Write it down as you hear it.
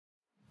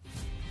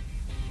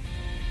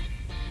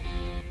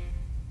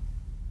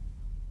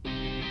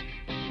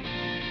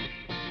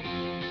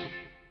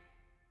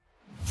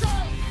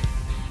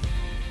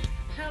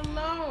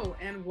Hello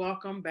and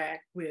welcome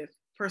back with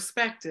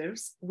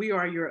Perspectives. We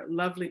are your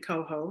lovely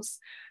co-hosts.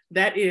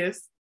 That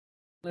is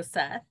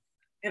Lisette.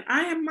 And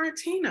I am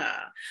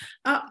Martina.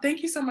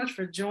 Thank you so much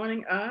for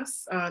joining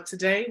us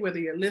today, whether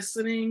you're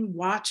listening,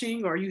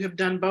 watching, or you have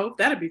done both.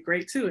 That'd be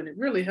great too. And it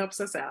really helps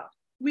us out.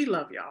 We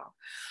love y'all.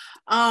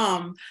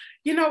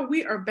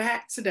 We are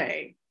back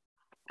today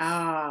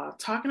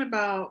talking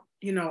about,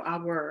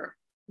 our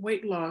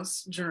weight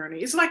loss journey.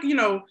 It's like,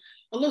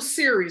 a little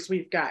series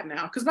we've got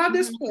now. Because by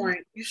this point,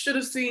 you should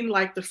have seen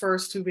like the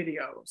first two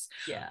videos.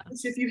 Yeah.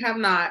 If you have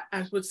not,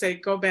 I would say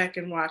go back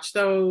and watch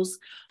those.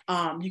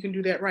 You can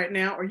do that right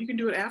now, or you can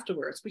do it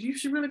afterwards. But you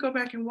should really go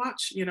back and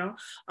watch, we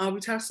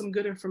have some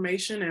good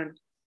information and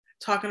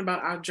talking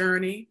about our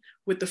journey.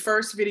 With the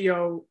first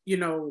video,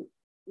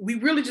 we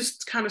really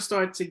just kind of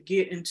started to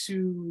get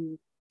into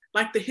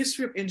like the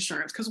history of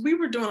insurance, because we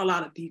were doing a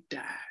lot of deep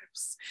dives.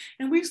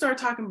 And we started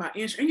talking about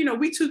insurance. And,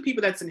 we two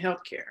people that's in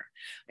healthcare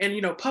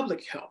and,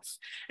 public health.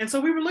 And so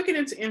we were looking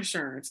into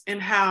insurance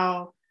and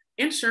how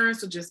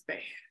insurance is just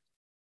bad.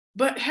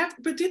 But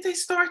did they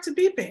start to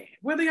be bad?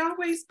 Were they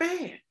always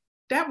bad?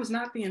 That was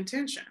not the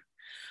intention.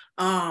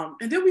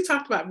 And then we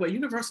talked about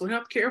universal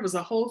healthcare was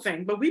a whole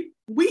thing. But we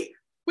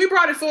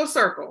brought it full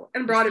circle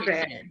and brought it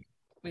back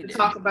to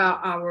talk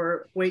about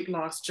our weight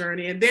loss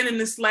journey. And then in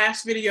this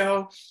last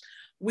video,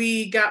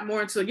 we got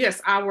more into,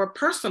 our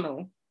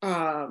personal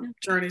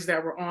journeys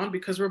that we're on,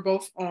 because we're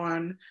both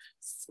on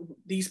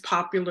these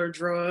popular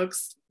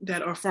drugs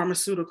that are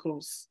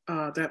pharmaceuticals,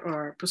 that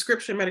are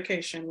prescription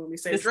medication. When we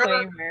say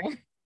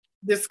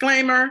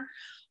disclaimer,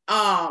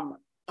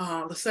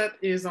 Lisette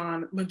is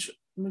on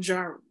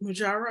Mounjaro,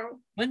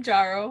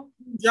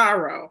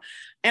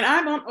 and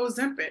I'm on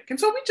Ozempic. And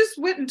so we just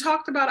went and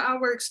talked about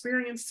our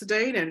experience to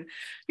date, and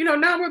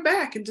now we're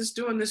back and just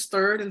doing this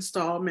third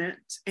installment.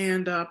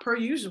 And per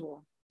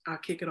usual, I'll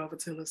kick it over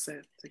to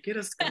Lisette to get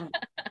us going.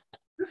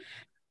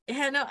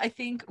 I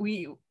think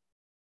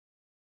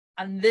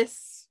on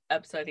this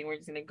episode, I think we're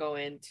just going to go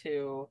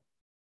into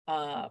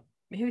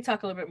maybe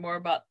talk a little bit more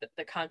about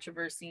the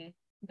controversy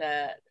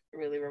that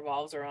really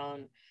revolves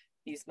around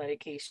these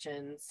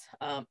medications,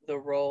 the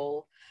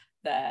role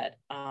that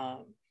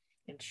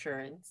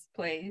insurance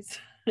plays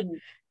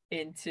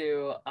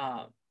into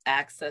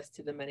access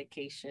to the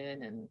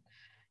medication, and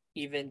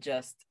even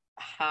just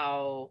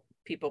how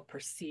people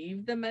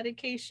perceive the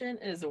medication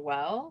as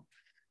well,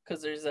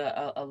 because there's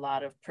a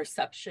lot of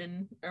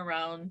perception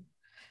around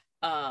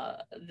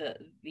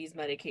these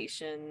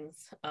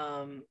medications,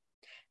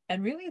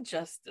 and really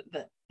just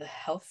the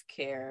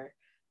healthcare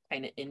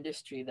kind of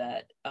industry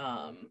that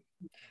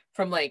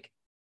from like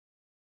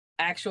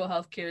actual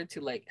healthcare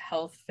to like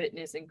health,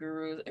 fitness, and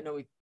gurus. I know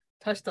we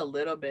touched a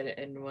little bit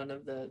in one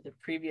of the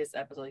previous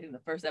episodes, I think the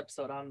first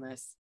episode on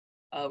this,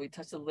 we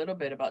touched a little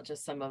bit about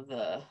just some of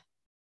that,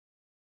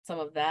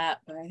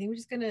 but I think we're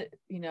just gonna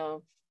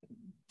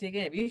dig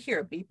in. If you hear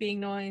a beeping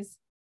noise,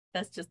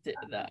 that's just it.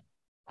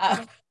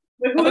 I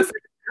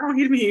don't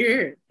hear me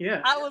here.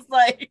 Yeah, I was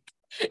like,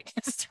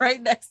 it's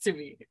right next to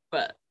me,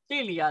 but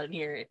clearly I didn't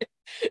hear it.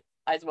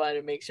 I just wanted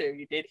to make sure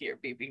you did hear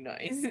beeping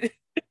noise.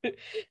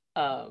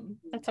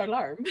 That's our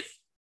alarm.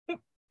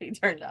 He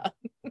turned on.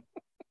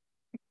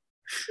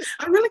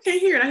 I really can't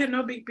hear it. I had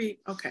no beep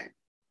beep. Okay.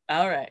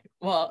 All right.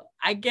 Well,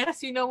 I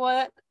guess you know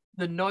what?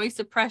 The noise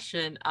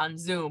suppression on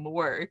Zoom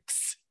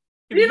works.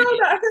 I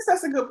guess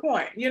that's a good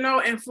point.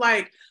 And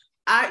like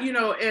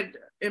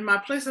in my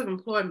place of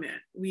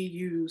employment, we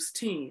use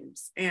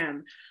Teams,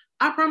 and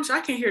I promise you,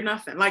 I can't hear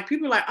nothing. Like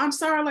people are like, I'm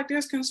sorry, like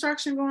there's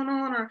construction going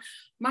on, or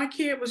my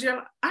kid was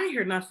yelling. I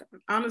hear nothing,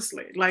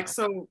 honestly. Like,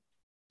 so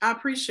I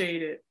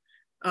appreciate it.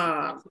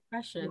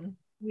 Suppression.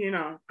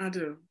 I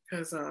do,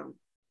 because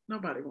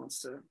nobody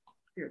wants to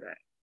hear that.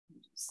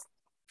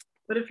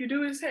 But if you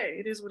do,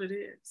 it is what it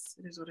is.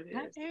 It is what it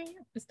is.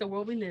 It's the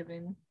world we live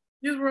in.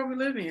 It's the world we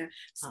live in.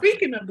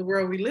 Speaking of the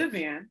world we live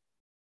in,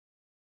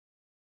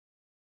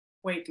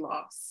 weight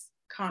loss,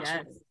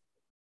 conscious. Yes.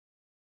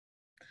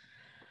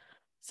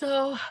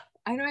 So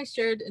I know I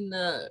shared in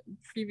the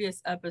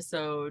previous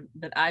episode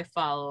that I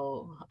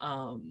follow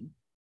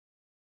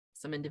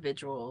some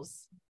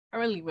individuals,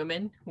 primarily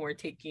women, who are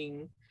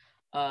taking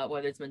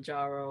whether it's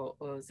Mounjaro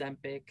or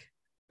Ozempic.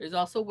 There's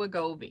also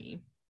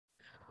Wegovy.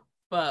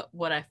 But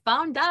what I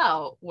found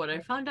out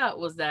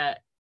was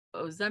that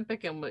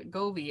Ozempic and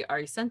Wegovy are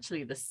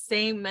essentially the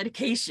same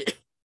medication.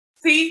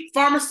 See,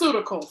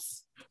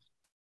 pharmaceuticals.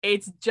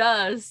 It's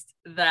just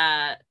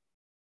that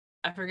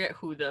I forget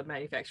who the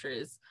manufacturer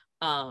is.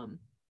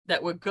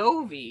 That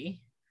Wegovy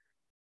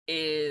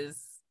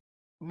is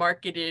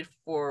marketed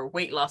for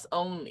weight loss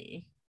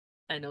only,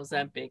 and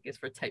Ozempic is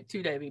for type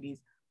 2 diabetes,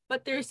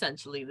 but they're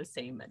essentially the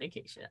same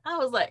medication. I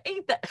was like,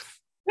 ain't that's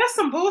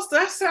some bullshit.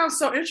 That sounds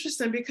so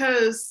interesting,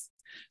 because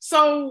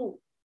so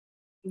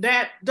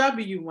that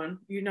W one,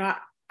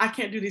 I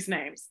can't do these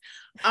names.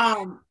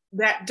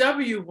 That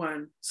W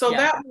one,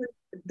 that one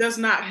does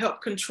not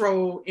help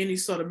control any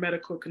sort of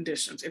medical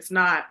conditions.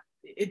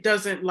 It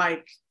doesn't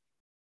like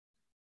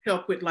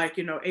help with like,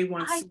 you know, I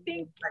A1C,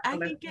 think like I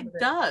think cholesterol. it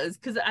does,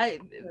 because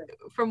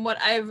from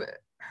what I've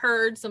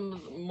heard,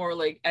 some more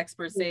like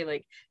experts say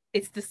like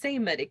it's the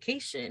same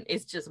medication,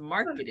 it's just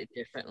marketed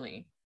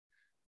differently.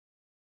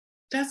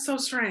 That's so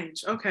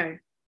strange. Okay.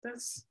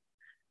 That's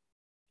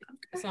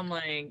So I'm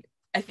like,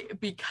 I think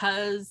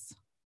because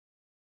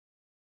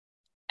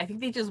I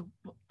think they just,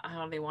 I don't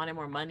know, they wanted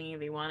more money,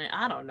 they wanted,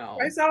 I don't know,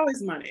 it's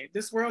always money.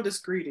 This world is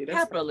greedy. That's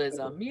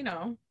capitalism, you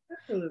know.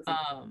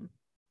 capitalism.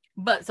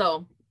 But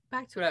so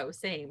back to what I was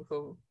saying.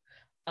 So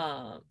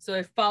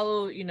I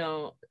follow,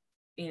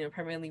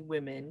 primarily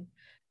women,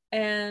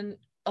 and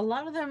a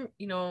lot of them,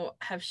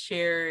 have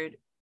shared,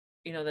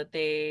 that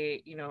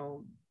they,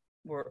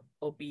 were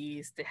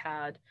obese, they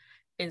had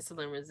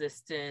insulin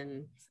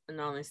resistance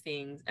and all these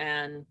things.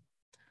 And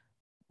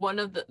one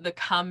of the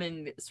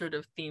common sort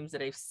of themes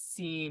that I've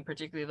seen,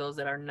 particularly those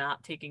that are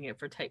not taking it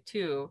for type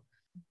 2,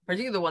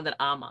 particularly the one that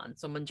I'm on.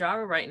 So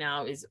Manjaro right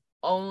now is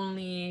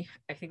only,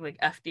 I think, like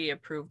FDA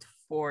approved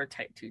for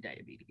type 2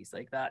 diabetes.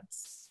 Like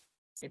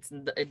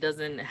it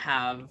doesn't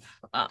have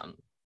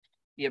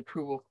the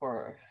approval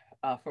for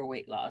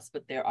weight loss,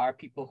 but there are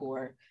people who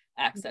are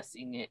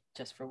accessing it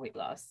just for weight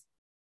loss.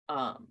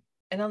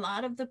 And a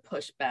lot of the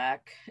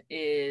pushback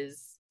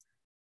is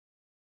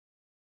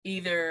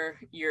either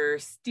you're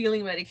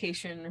stealing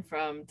medication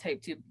from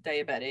type 2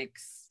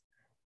 diabetics,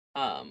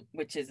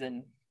 which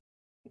isn't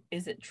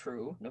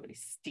true.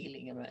 Nobody's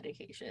stealing a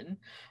medication.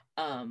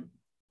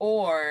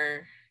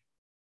 Or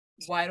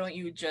why don't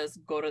you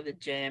just go to the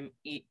gym,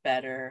 eat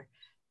better,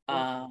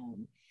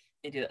 and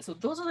do that? So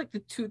those are like the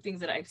two things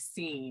that I've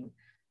seen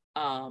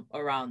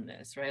around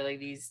this, right? Like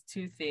these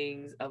two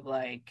things of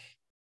like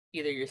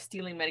either you're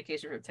stealing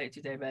medication from type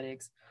 2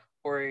 diabetics,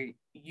 or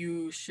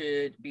you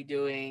should be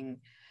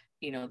doing,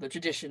 the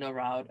traditional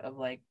route of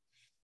like,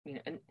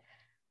 and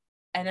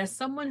as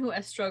someone who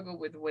has struggled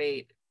with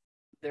weight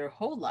their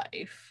whole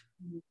life,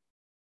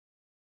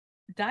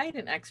 diet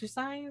and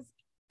exercise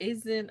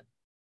isn't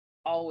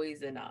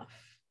always enough.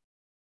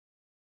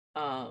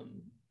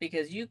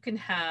 Because you can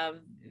have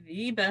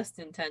the best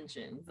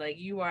intentions, like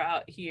you are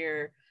out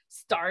here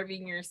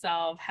starving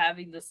yourself,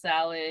 having the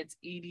salads,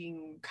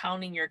 eating,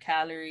 counting your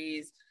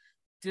calories,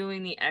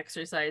 doing the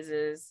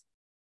exercises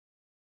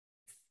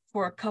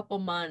for a couple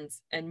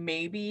months, and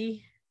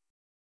maybe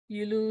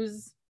you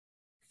lose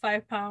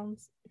 5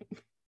 pounds.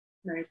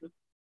 Maybe.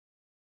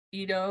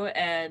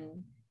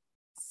 And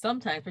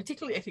sometimes,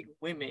 particularly I think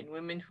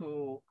women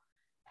who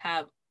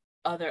have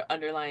other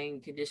underlying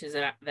conditions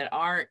that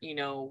aren't,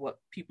 what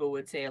people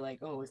would say like,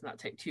 oh, it's not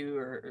type 2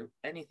 or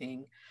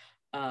anything.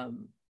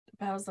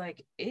 But I was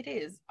like, it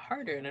is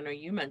harder. And I know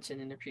you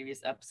mentioned in a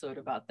previous episode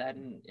about that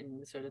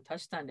and sort of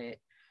touched on it.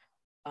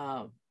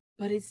 But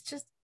it's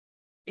just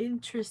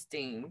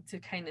interesting to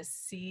kind of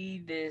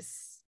see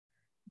this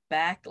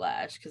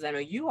backlash, because I know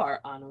you are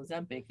on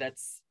Ozempic,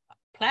 that's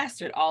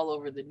plastered all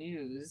over the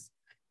news.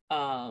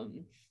 I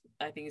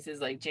think it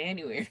says like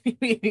January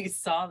we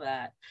saw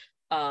that.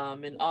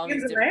 And all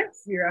these different,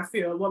 last year, I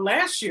feel. Well,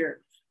 last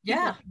year.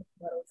 Yeah.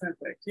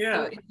 Yeah.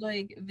 So it's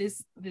like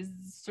this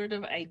sort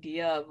of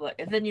idea of like,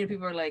 and then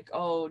people are like,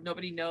 oh,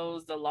 nobody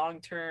knows the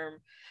long-term,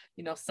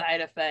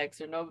 side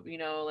effects, or no,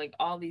 like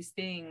all these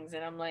things.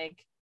 And I'm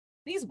like,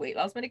 these weight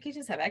loss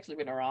medications have actually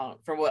been around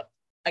for what,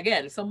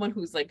 again, someone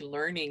who's like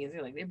learning is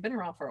like, they've been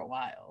around for a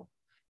while.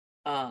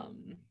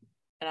 And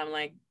I'm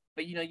like,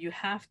 but you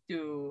have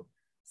to,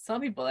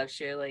 some people have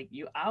shared like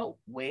you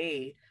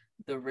outweigh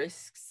the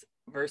risks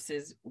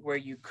versus where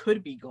you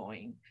could be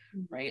going,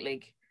 right?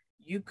 Like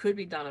you could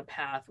be down a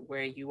path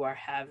where you are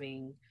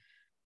having,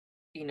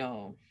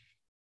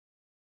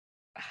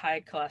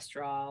 high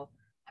cholesterol,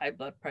 high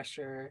blood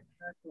pressure,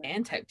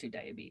 and type 2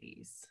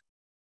 diabetes.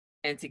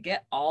 And to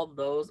get all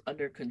those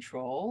under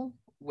control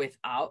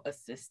without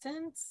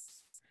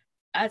assistance,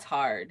 that's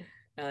hard.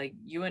 Like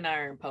you and I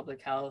are in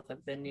public health,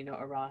 have been,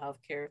 around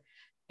healthcare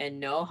and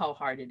know how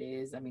hard it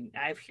is. I mean,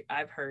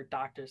 I've heard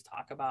doctors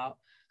talk about,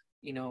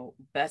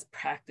 best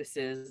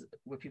practices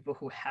with people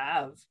who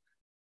have,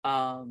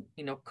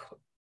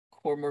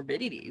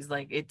 comorbidities.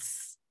 Like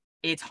it's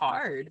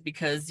hard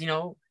because,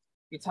 you're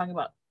talking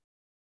about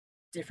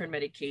different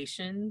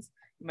medications.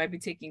 You might be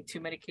taking 2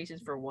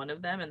 medications for one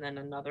of them and then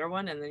another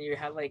one, and then you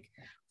have like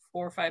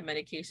 4 or 5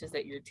 medications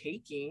that you're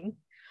taking.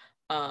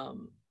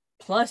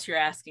 Plus you're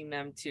asking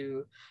them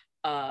to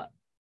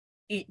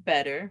eat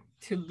better,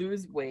 to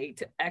lose weight,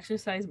 to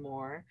exercise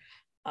more.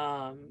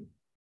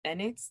 And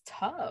it's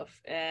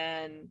tough.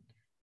 And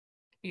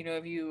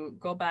if you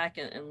go back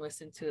and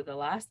listen to the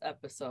last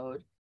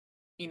episode,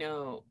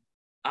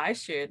 I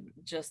shared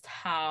just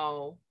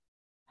how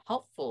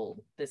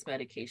helpful this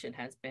medication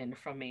has been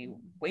from a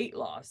weight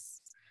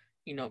loss,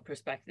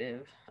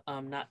 perspective.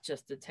 Not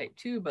just the type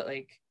 2, but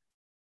like,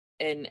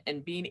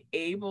 and being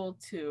able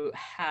to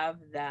have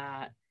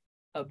that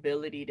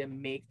ability to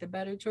make the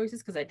better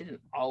choices, because I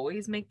didn't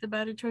always make the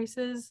better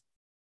choices,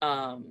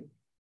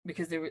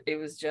 because it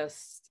was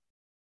just,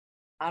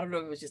 I don't know,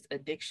 it was just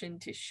addiction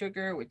to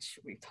sugar, which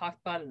we've talked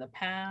about in the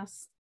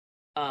past.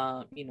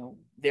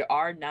 There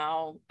are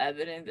now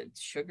evidence that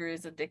sugar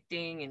is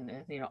addicting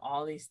and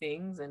all these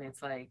things, and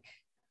it's like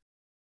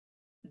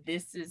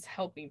this is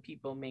helping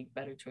people make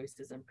better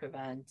choices and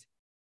prevent.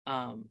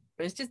 But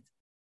it's just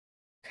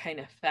kind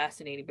of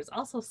fascinating, but it's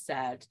also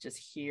sad to just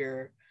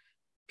hear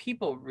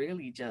people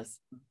really just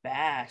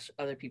bash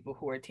other people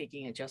who are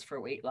taking it just for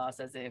weight loss,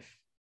 as if,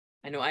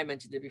 I know I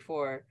mentioned it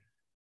before,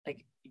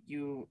 like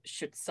you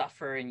should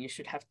suffer and you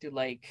should have to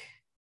like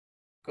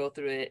go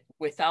through it,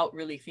 without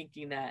really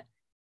thinking that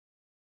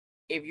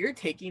if you're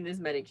taking this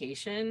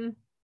medication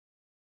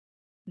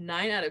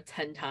 9 out of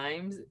 10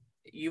 times,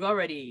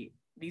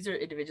 these are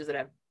individuals that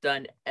have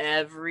done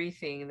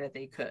everything that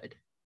they could.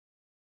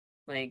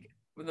 Like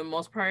for the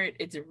most part,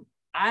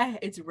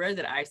 it's rare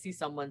that I see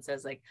someone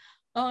says like,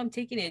 oh, I'm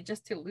taking it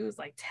just to lose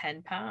like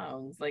 10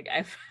 pounds. Like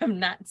I've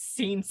not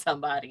seen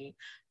somebody,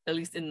 at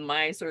least in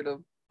my sort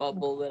of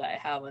bubble that I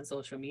have on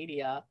social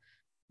media,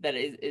 that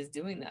is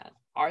doing that.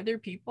 Are there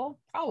people?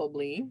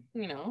 Probably,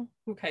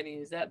 who kind of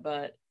use that,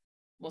 but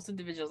most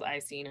individuals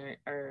I've seen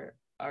are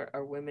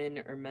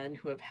women or men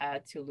who have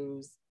had to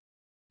lose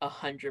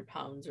 100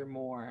 pounds or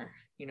more,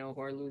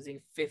 who are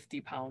losing 50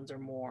 pounds or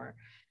more,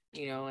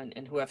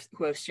 and who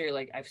have shared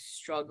like, I've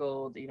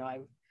struggled,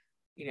 I've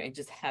and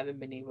just haven't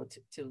been able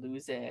to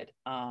lose it.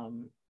 But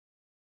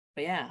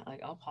yeah,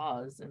 like I'll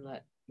pause and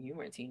let you,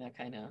 Martina,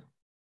 kind of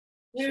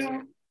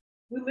share.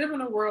 We live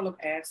in a world of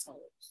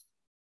assholes,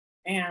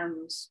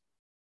 and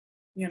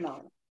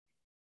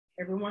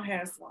everyone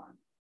has one.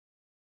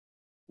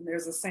 And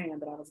there's a saying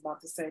that I was about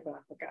to say, but I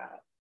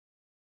forgot.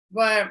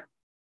 But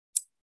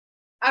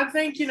I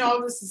think,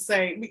 this to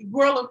say,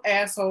 world of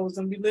assholes,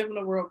 and we live in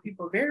a world of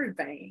people very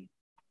vain.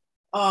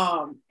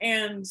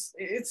 And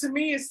to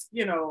me, it's,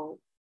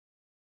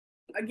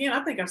 again,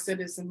 I think I've said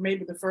this in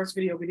maybe the first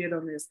video we did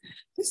on this.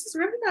 This is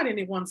really not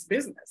anyone's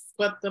business,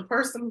 but the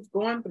person who's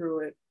going through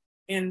it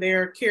and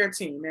their care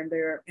team and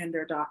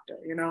their doctor,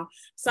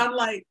 So I'm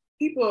like,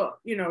 people,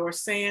 are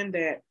saying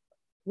that,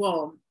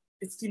 well,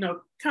 it's,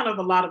 kind of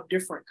a lot of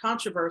different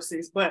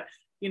controversies, but,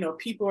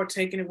 people are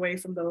taken away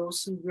from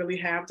those who really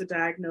have the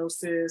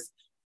diagnosis.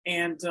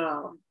 And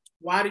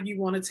why do you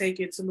want to take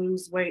it to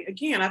lose weight?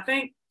 Again, I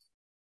think,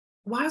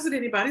 why is it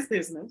anybody's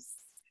business?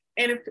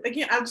 And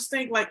again, I just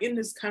think like in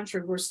this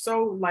country, we're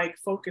so like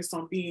focused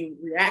on being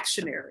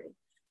reactionary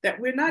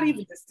that we're not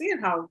even seeing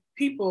how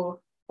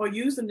people are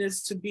using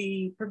this to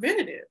be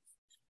preventative.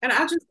 And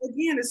I just,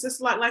 again, it's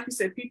just like you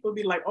said, people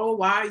be like, oh,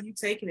 why are you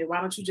taking it?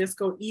 Why don't you just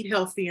go eat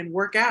healthy and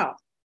work out?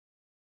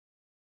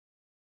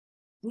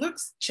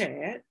 Looks,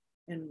 Chad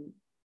and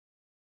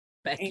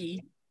Becky.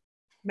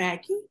 And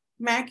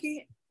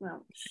Mackie.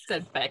 Well,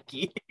 said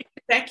Becky.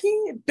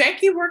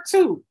 Becky worked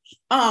too.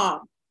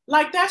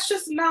 Like that's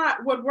just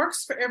not what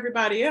works for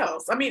everybody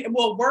else. I mean,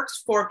 well,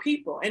 works for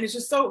people. And it's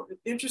just so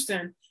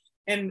interesting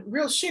and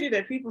real shitty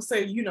that people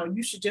say,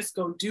 you should just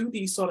go do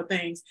these sort of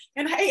things.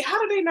 And hey,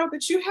 how do they know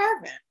that you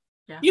haven't?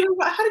 Yeah.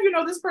 How do you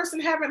know this person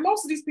haven't?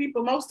 Most of these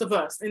people, most of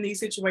us in these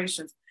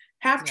situations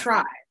have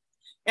tried.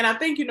 And I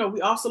think,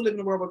 we also live in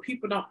a world where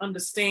people don't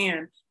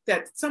understand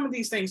that some of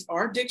these things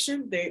are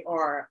addiction. They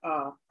are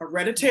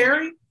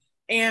hereditary.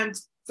 And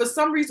for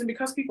some reason,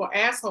 because people are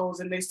assholes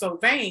and they're so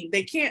vain,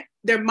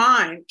 their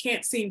mind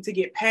can't seem to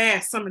get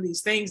past some of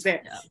these things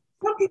that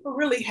some people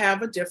really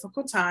have a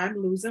difficult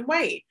time losing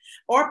weight,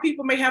 or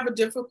people may have a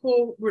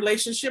difficult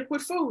relationship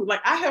with food.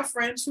 Like I have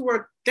friends who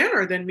are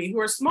thinner than me, who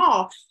are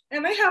small,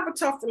 and they have a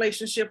tough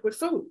relationship with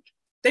food.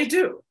 They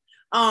do.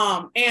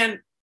 And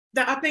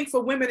I think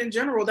for women in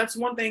general, that's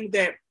one thing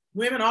that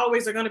women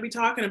always are going to be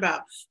talking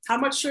about. How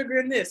much sugar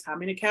in this? How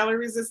many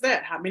calories is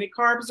that? How many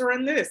carbs are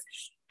in this?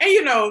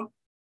 And,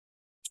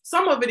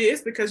 some of it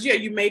is because,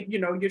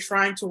 you're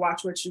trying to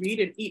watch what you eat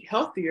and eat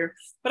healthier.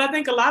 But I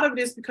think a lot of it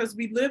is because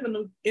we live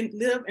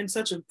in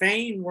such a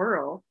vain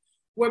world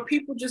where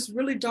people just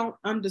really don't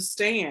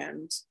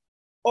understand,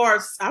 or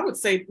I would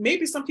say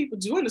maybe some people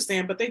do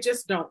understand, but they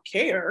just don't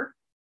care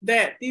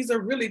that these are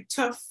really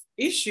tough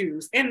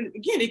issues. And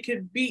again, it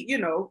could be,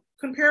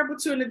 comparable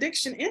to an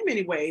addiction in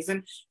many ways.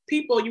 And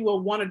people, you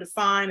will want to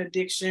define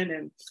addiction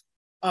and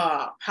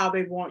how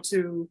they want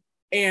to.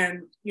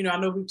 And, I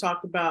know we've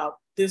talked about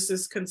this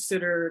is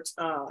considered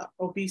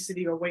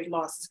obesity or weight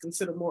loss is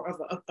considered more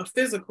of a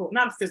physical,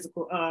 not a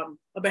physical,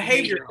 a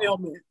behavior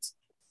ailment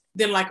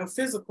than like a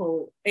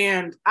physical.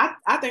 And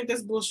I think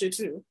that's bullshit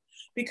too,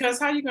 because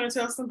how are you going to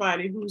tell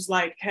somebody who's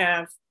like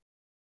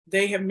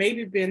they have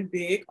maybe been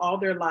big all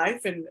their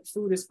life and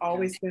food has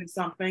always been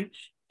something.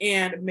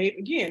 And maybe,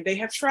 again, they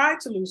have tried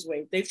to lose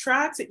weight. They've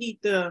tried to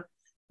eat the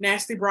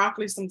nasty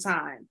broccoli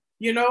sometime,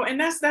 and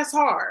that's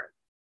hard.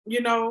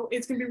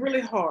 It's going to be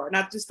really hard.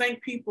 And I just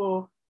think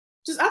people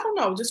I don't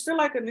know, just feel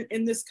like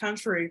in this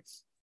country,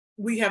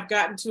 we have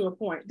gotten to a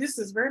point. This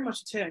is very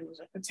much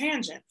a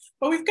tangent,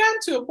 but we've gotten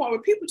to a point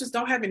where people just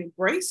don't have any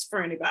grace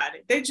for anybody.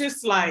 They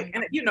just like,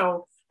 and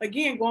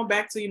again, going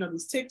back to,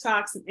 these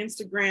TikToks and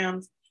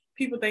Instagrams,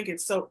 people think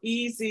it's so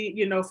easy,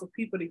 for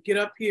people to get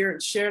up here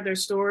and share their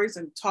stories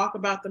and talk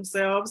about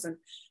themselves. And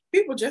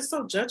people just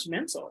so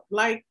judgmental.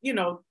 Like,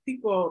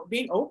 people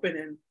being open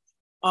and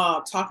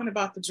talking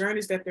about the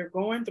journeys that they're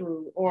going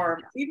through, or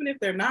even if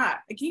they're not,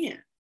 again,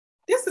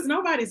 this is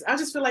nobody's. I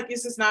just feel like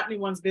it's just not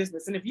anyone's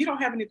business. And if you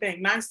don't have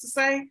anything nice to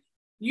say,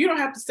 you don't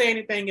have to say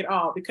anything at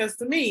all. Because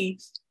to me,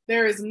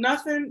 there is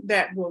nothing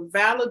that will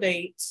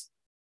validate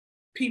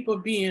people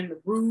being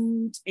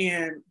rude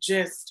and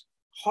just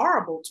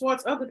horrible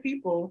towards other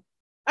people.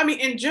 I mean,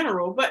 in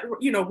general, but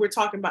we're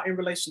talking about in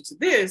relation to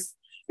this,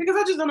 because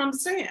I just don't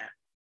understand.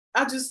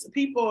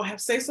 People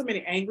have say so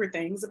many angry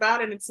things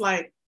about it. And it's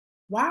like,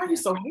 why are you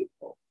so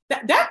hateful?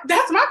 Why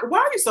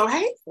are you so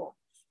hateful?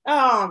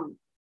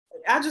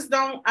 I just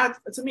don't,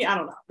 to me, I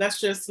don't know. That's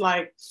just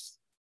like,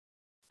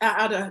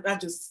 I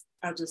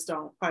just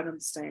don't quite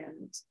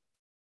understand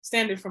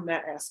standing from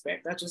that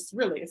aspect.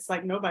 It's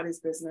like nobody's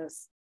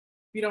business.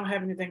 If you don't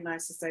have anything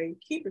nice to say,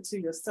 keep it to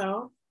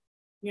yourself.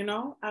 I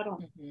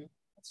don't,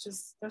 that's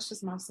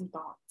just my some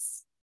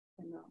thoughts.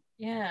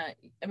 Yeah,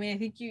 I mean, I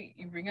think you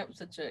bring up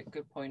such a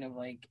good point of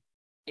like,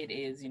 it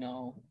is,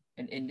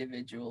 an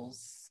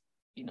individual's,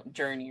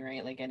 journey,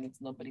 right? Like, and it's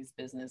nobody's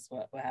business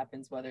what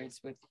happens, whether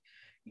it's with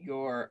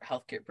your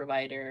healthcare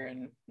provider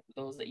and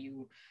those that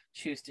you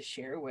choose to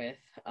share with.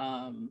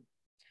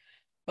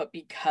 But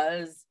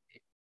because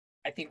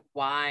I think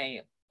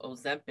why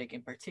Ozempic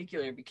in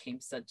particular became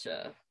such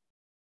a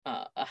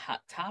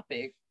hot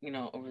topic,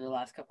 over the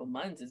last couple of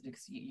months is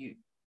because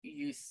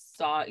you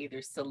saw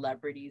either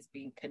celebrities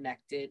being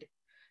connected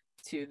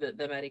to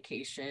the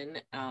medication,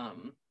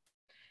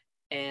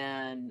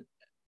 and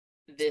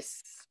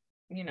this,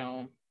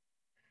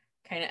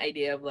 kind of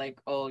idea of like,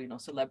 oh,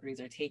 celebrities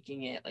are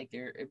taking it, like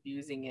they're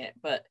abusing it.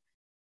 But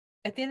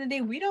at the end of the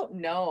day, we don't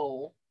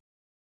know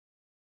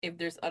if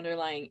there's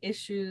underlying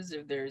issues,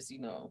 if there's,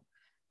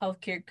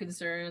 healthcare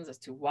concerns as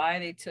to why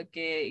they took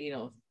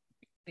it,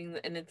 things.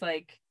 And it's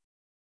like,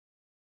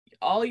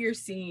 all you're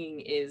seeing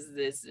is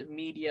this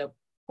media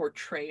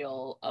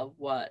portrayal of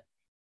what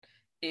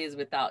is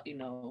without,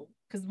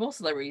 because most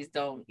celebrities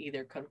don't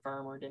either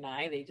confirm or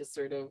deny. They just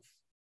sort of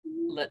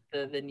let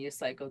the news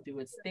cycle do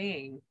its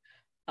thing.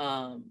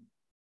 So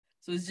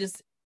it's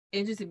just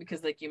interesting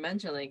because, like you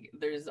mentioned, like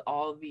there's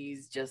all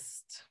these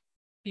just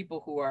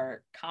people who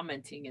are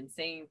commenting and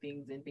saying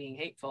things and being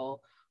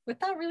hateful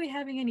without really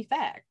having any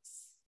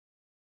facts.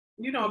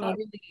 Not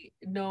really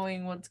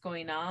knowing what's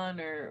going on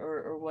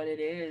or what it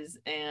is.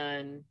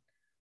 And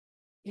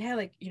yeah,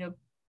 like,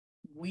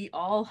 we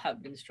all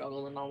have been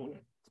struggling, and I'll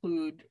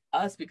include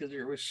us because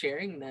we were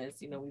sharing this,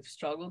 we've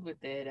struggled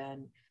with it,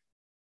 and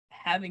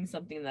having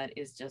something that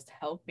is just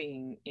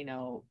helping,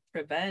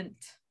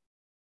 prevent,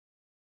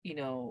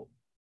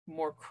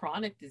 more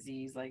chronic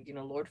disease, like,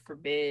 Lord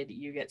forbid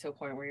you get to a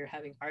point where you're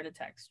having heart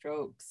attacks,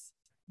 strokes,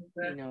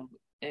 and,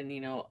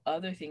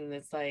 other thing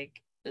that's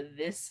like,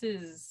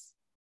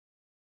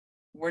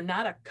 we're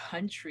not a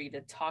country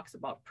that talks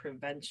about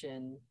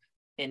prevention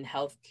in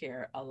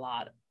healthcare a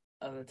lot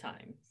of the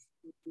times.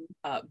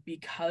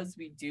 Because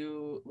we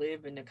do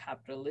live in a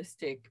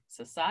capitalistic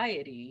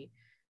society,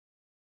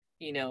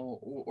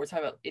 we're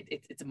talking about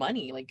it's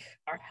money. Like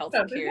our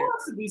healthcare, they want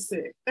us to be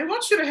sick. They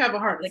want you to have a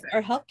heart attack. Like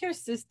our healthcare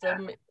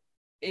system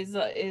is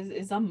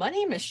a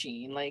money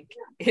machine. Like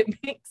it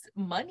makes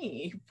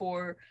money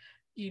for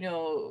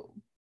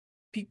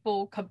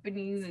people,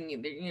 companies,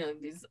 and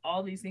these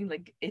all these things.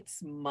 Like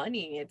it's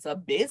money. It's a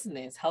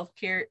business.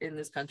 Healthcare in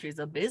this country is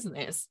a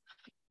business.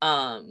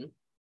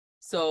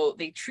 So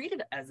they treat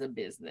it as a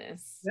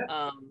business.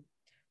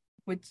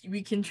 Which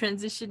we can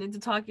transition into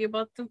talking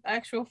about the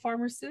actual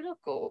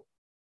pharmaceutical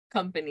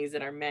companies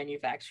that are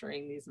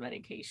manufacturing these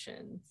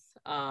medications,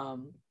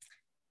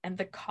 and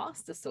the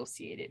cost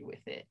associated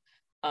with it,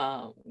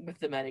 with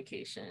the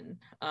medication.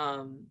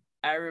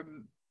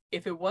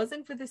 If it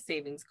wasn't for the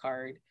savings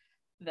card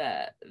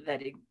that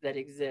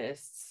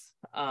exists,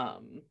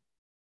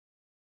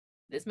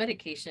 this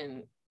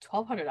medication,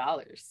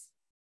 $1,200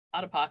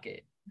 out of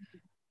pocket.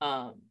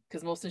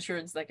 Because most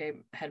insurance, like I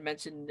had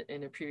mentioned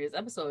in a previous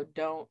episode,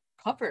 don't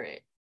cover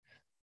it.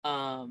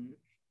 And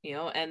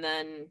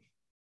then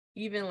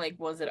even like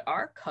ones that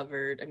are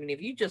covered, I mean,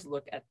 if you just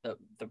look at the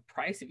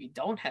price, if you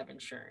don't have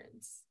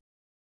insurance,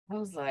 I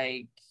was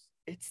like,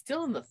 it's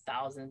still in the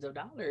thousands of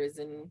dollars.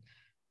 And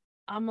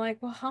I'm like,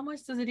 well, how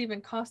much does it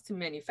even cost to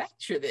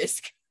manufacture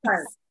this?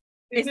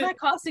 It's not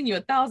costing you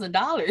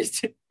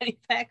 $1,000 to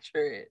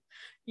manufacture it,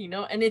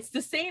 and it's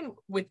the same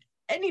with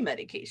any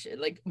medication.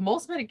 Like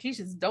most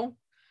medications don't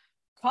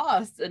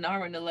cost an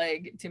arm and a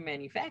leg to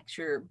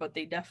manufacture, but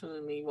they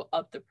definitely will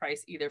up the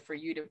price either for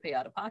you to pay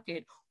out of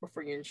pocket or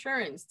for your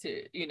insurance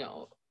to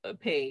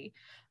pay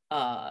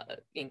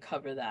and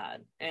cover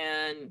that.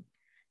 And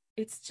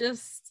it's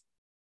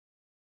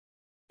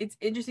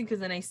interesting because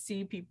then I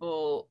see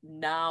people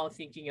now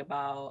thinking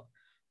about,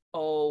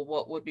 oh,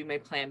 what would be my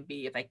plan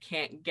B if I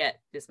can't get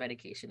this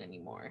medication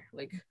anymore?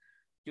 Like,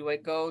 do I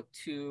go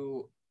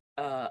to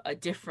a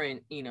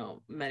different,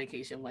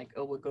 medication like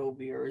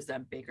Wegovy or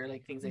Ozempic or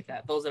like things like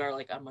that? Those that are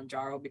like on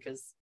Mounjaro,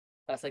 because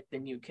that's like the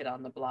new kid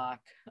on the block,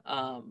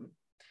 and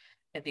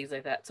things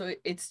like that. So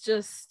it's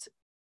just,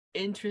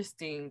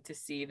 interesting to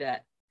see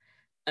that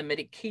a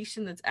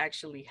medication that's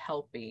actually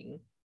helping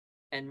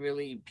and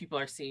really people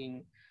are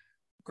seeing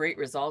great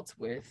results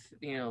with,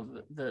 you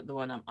know, the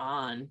one I'm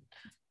on,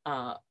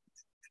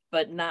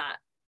 but not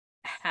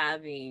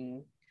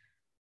having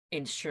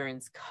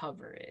insurance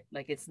cover it.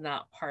 Like it's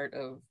not part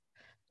of,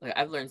 like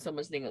I've learned so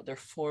much thing that they're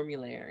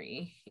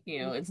formulary, you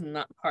know, it's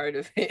not part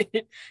of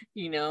it,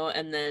 you know,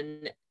 and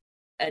then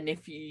and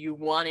if you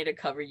wanted to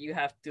cover, you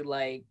have to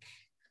like,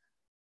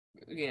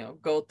 you know,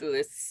 go through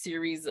this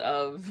series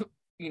of,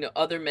 you know,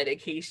 other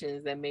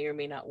medications that may or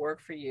may not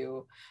work for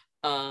you.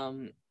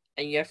 And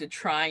you have to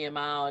try them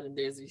out and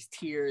there's these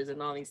tiers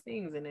and all these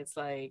things. And it's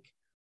like,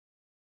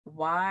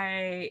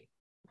 why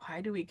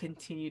do we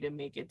continue to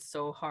make it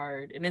so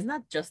hard? And it's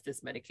not just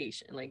this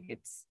medication, like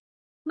it's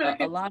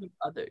a lot of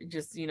other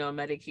just, you know,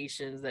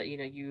 medications that, you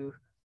know, you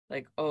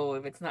like, oh,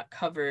 if it's not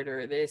covered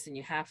or this, and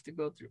you have to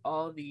go through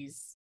all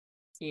these,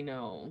 you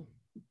know,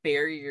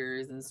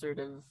 barriers and sort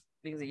of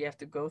things that you have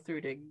to go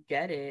through to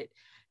get it.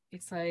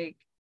 It's like,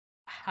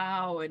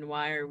 how and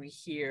why are we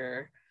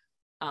here?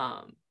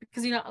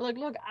 Because, you know, like,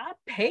 look, I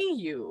pay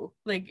you,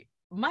 like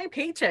my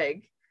paycheck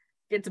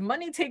gets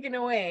money taken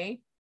away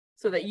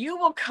so that you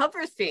will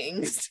cover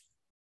things.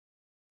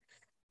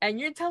 And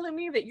you're telling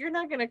me that you're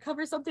not going to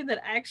cover something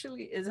that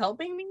actually is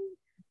helping me?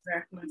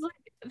 Exactly.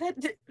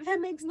 Like, that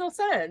makes no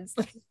sense.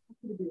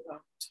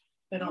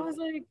 I was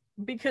like,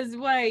 because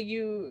why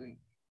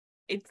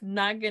it's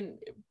not going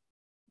to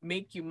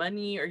make you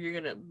money, or you're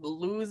going to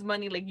lose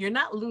money. Like, you're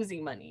not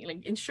losing money.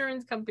 Like,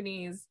 insurance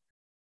companies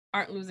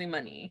aren't losing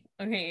money.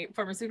 Okay.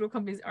 Pharmaceutical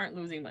companies aren't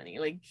losing money.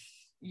 Like,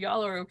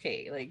 y'all are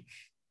okay. Like,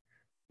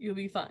 you'll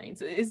be fine.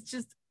 So it's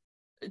just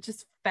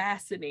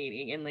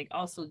fascinating and like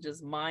also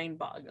just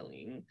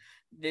mind-boggling,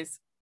 this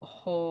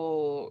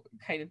whole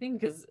kind of thing,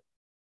 because,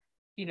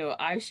 you know,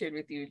 I shared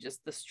with you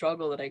just the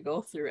struggle that I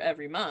go through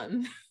every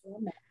month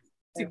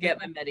to get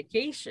my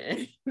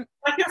medication.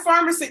 Like your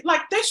pharmacy,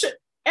 like they should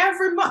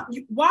every month.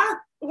 Why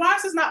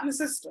is this not in the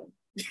system?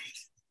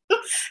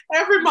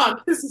 Every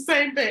month it's the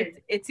same thing.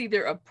 It's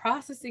either a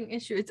processing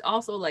issue. It's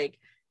also like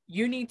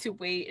you need to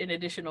wait an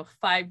additional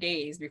 5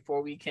 days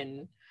before we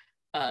can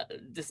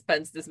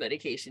dispense this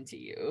medication to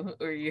you,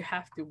 or you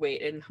have to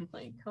wait. And I'm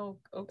like, oh,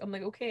 I'm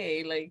like,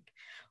 okay, like,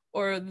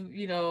 or,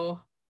 you know,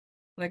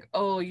 like,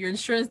 oh, your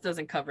insurance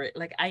doesn't cover it.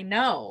 Like, I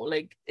know,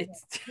 like,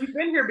 it's we've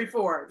been here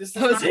before. This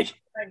is I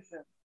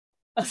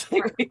was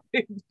like,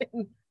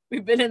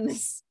 we've been in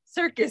this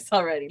circus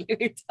already.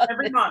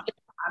 Every month.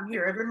 I'm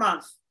here every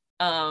month.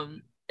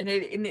 And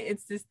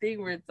it's this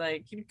thing where it's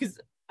like, because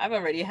I've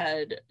already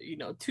had, you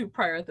know, 2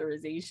 prior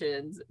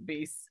authorizations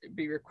be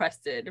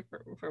requested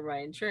for my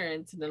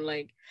insurance, and then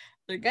like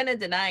they're gonna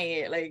deny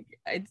it. Like,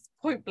 it's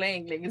point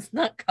blank, like it's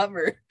not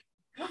covered.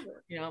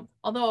 You know,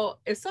 although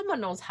if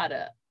someone knows how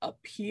to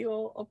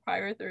appeal a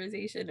prior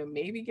authorization and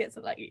maybe get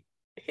some, like,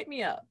 hit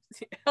me up,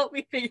 help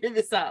me figure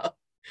this out,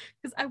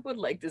 because I would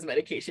like this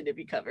medication to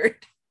be covered.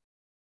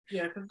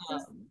 Yeah,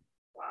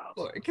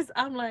 because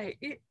I'm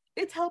like,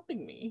 it's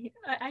helping me.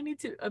 I need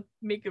to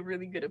make a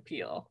really good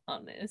appeal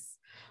on this.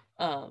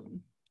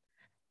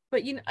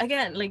 But, you know,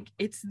 again, like,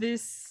 it's the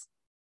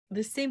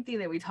same thing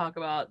that we talk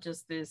about,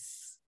 just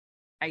this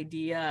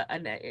idea,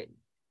 and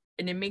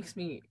it makes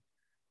me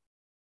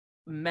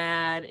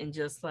mad and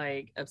just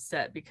like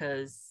upset,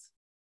 because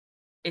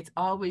it's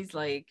always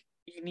like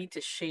you need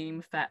to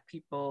shame fat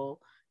people,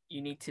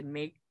 you need to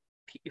make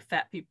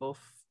fat people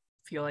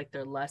feel like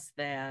they're less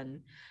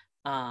than,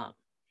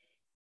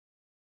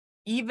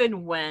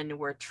 even when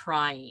we're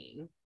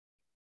trying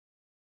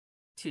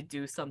to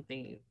do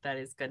something that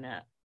is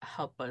gonna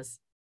help us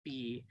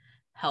be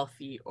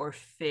healthy or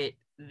fit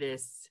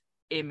this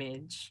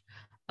image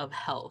of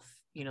health,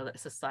 you know, that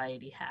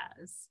society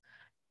has,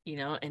 you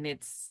know. And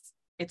it's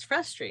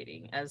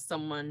frustrating as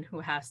someone who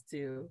has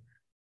to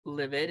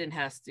live it and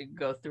has to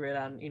go through it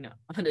on, you know,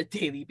 on a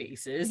daily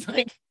basis.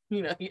 Like,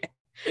 you know, yeah,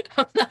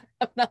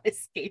 I'm not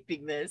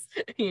escaping this,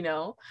 you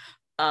know,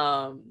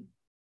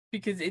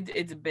 because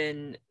it's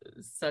been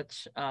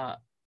such a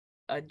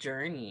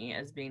journey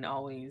as being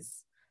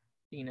always,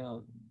 you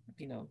know,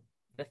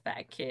 the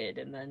fat kid,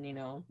 and then, you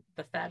know,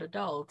 the fat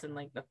adult, and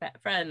like the fat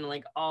friend, and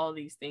like all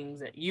these things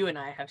that you and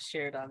I have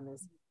shared on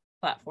this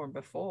platform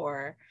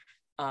before.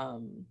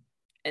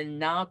 And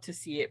now to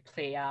see it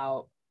play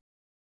out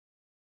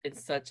in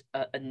such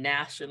a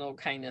national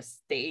kind of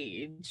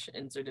stage,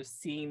 and sort of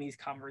seeing these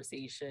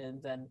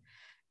conversations. And,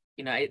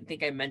 you know, I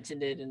think I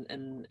mentioned it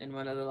in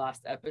one of the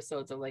last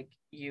episodes of like,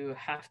 you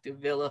have to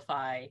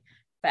vilify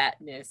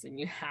fatness, and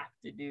you have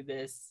to do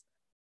this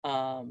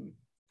on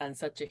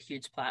such a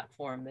huge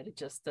platform that it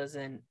just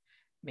doesn't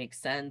make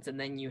sense. And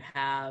then you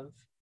have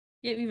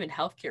even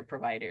healthcare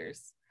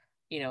providers,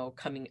 you know,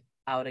 coming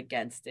out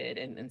against it,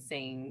 and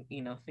saying,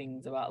 you know,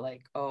 things about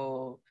like,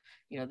 oh,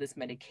 you know, this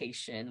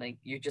medication, like,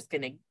 you're just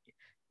gonna,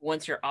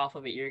 once you're off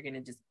of it, you're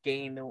gonna just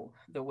gain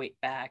the weight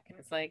back. And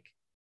it's like,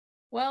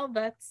 well,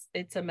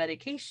 it's a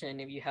medication.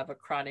 If you have a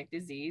chronic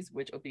disease,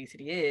 which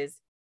obesity is,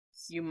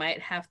 you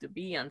might have to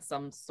be on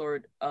some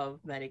sort of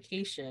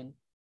medication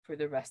for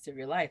the rest of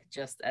your life,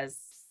 just as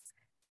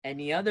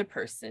any other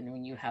person.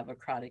 When you have a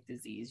chronic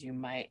disease, you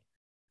might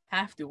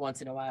have to once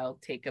in a while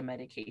take a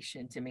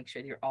medication to make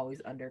sure you're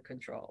always under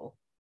control.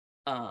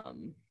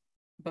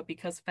 But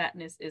because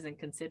fatness isn't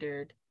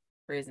considered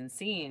or isn't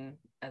seen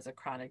as a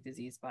chronic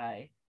disease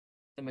by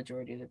the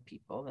majority of the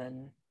people,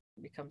 then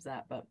it becomes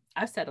that. But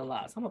I've said a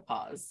lot, so I'm gonna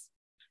pause.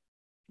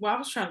 Well, I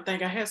was trying to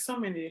think. I had so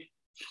many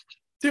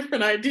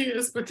different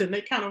ideas, but then they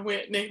kind of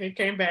went and they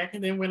came back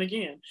and then went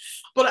again.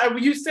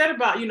 But you said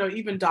about,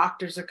 even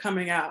doctors are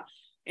coming out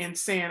and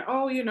saying,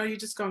 oh, you're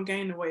just going to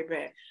gain the weight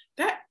back.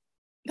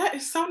 That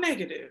is so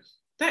negative.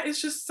 That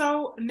is just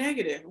so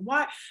negative.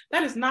 Why?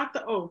 That is not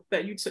the oath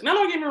that you took. Now,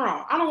 don't get me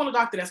wrong. I don't want a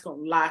doctor that's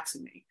going to lie to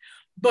me,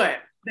 but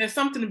there's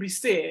something to be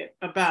said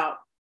about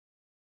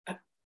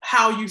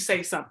how you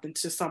say something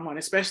to someone,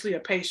 especially a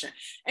patient.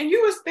 And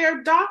you as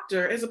their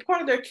doctor, as a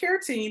part of their care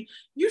team,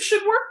 you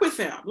should work with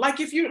them. Like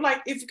if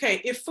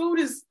food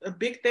is a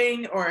big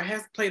thing or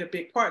has played a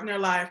big part in their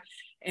life,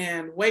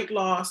 and weight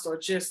loss or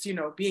just,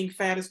 being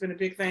fat has been a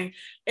big thing,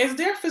 as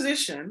their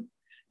physician,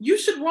 you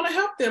should want to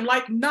help them,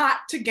 like, not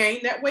to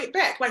gain that weight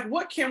back. Like,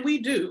 what can we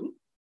do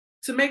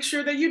to make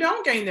sure that you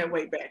don't gain that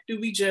weight back? Do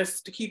we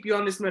just to keep you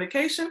on this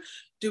medication?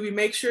 Do we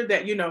make sure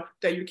that,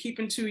 that you're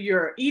keeping to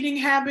your eating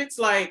habits?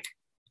 Like,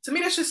 to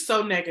me, that's just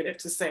so negative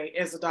to say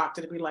as a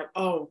doctor, to be like,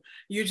 oh,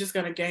 you're just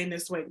going to gain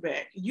this weight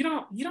back. You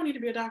don't need to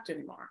be a doctor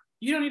anymore.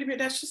 You don't need to be,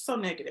 that's just so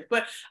negative.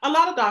 But a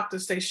lot of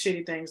doctors say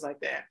shitty things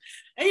like that.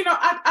 And,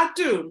 I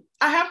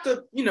have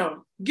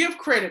to, give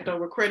credit though,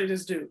 where credit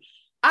is due.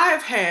 I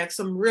have had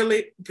some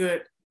really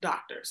good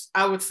doctors.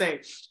 I would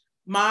say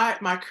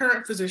my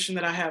current physician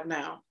that I have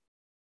now,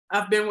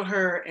 I've been with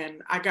her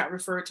and I got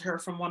referred to her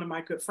from one of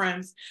my good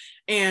friends,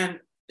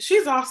 and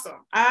she's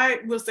awesome.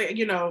 I will say,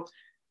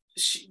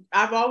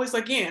 I've always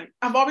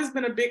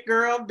been a big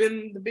girl,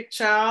 been the big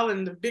child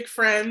and the big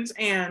friends.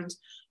 And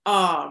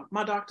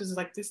my doctor's is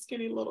like this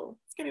skinny little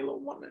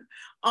woman.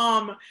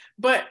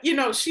 But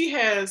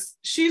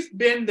she's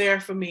been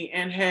there for me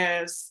and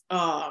has,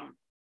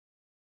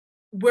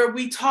 where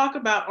we talk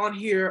about on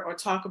here or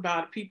talk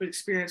about people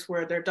experience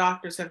where their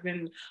doctors have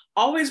been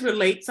always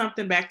relate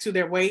something back to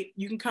their weight.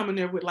 You can come in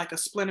there with like a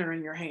splinter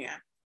in your hand.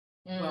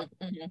 Well,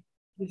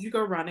 did you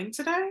go running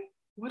today?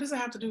 What does it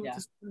have to do with the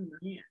splinter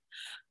in your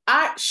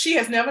hand? She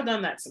has never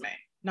done that to me.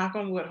 Knock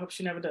on wood, hope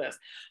she never does.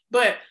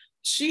 But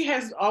she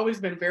has always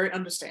been very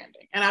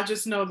understanding. And I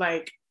just know,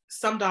 like,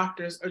 some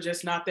doctors are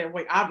just not that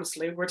way.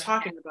 Obviously, we're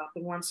talking about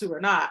the ones who are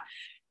not.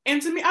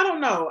 And to me, I don't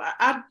know.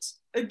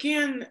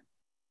 Again,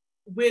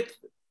 with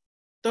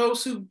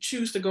those who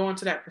choose to go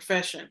into that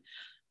profession,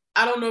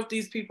 I don't know if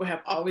these people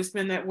have always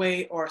been that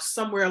way or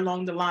somewhere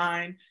along the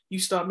line, you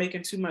start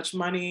making too much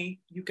money,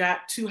 you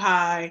got too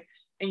high,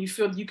 and you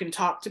feel you can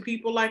talk to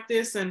people like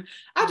this. And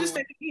I just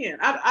think, again,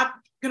 I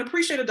can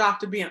appreciate a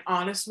doctor being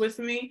honest with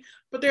me,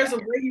 but there's a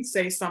way you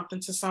say something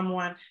to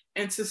someone,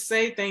 and to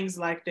say things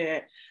like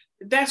that,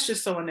 that's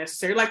just so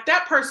unnecessary. Like,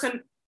 that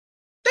person,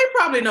 they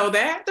probably know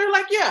that. They're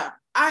like, yeah,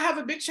 I have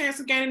a big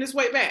chance of gaining this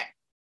weight back.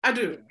 I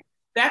do.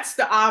 That's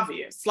the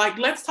obvious. Like,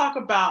 let's talk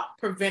about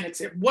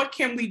preventative. What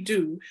can we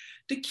do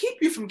to keep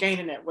you from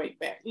gaining that weight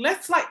back?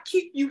 Let's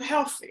keep you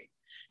healthy.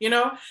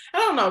 I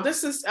don't know.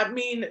 This is,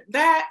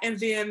 that, and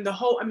then the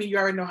whole, you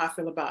already know how I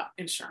feel about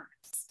insurance.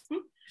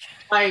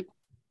 Like,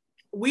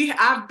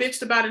 I've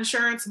bitched about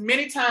insurance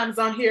many times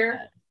on here,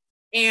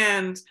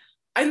 and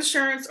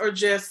insurance are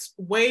just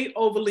way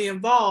overly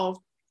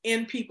involved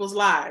in people's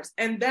lives.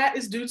 And that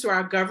is due to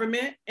our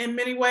government in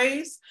many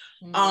ways.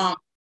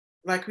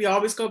 Like we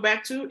always go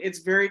back to, it's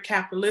very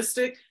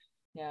capitalistic.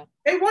 Yeah.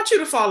 They want you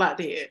to fall out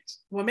dead.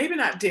 Well, maybe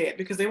not dead,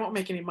 because they won't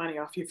make any money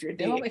off you if you're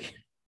dead.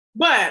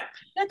 But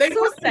that's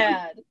so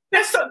sad.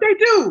 They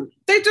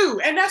do.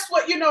 And that's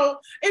what,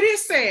 it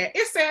is sad.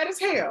 It's sad as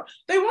hell.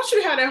 They want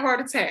you to have that heart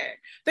attack.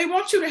 They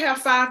want you to have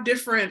 5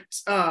 different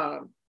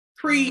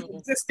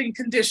pre-existing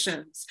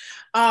conditions.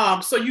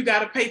 So you got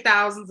to pay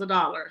thousands of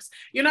dollars,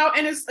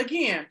 and it's,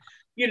 again,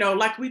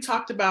 like we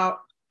talked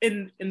about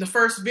in the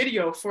first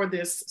video for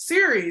this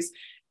series,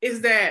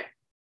 is that,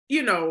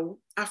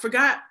 I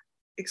forgot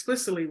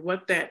explicitly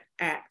what that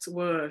act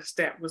was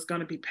that was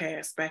going to be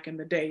passed back in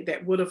the day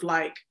that would have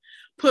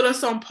put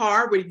us on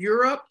par with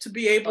Europe to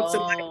be able to.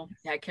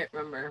 I can't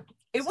remember.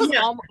 It was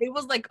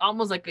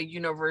almost like a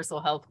universal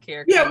health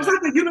care. Yeah, it was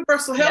like a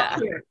universal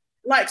health care.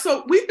 Like,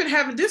 so we've been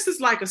having, this is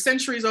like a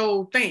centuries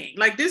old thing.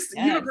 Like, this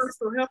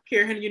universal health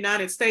care in the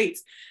United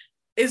States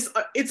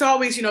it's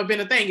always,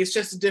 been a thing. It's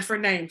just a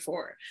different name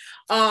for it.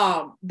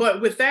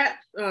 But with that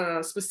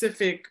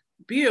specific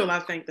bill, I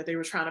think that they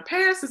were trying to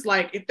pass, is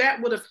like, if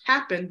that would have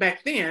happened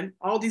back then,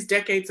 all these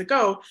decades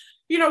ago,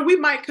 we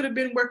could have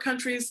been where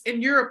countries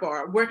in Europe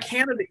are, where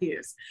Canada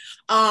is.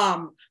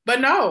 But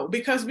no,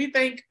 because we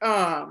think,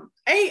 I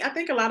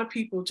think a lot of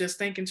people just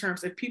think in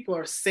terms, if people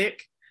are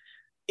sick,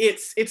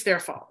 it's their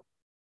fault.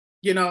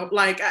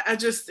 Like, I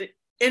just,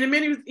 and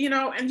many,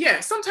 and yeah,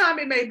 sometimes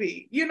it may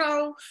be,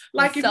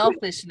 like the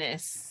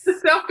selfishness. The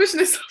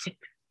selfishness.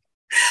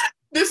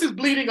 This is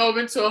bleeding over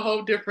into a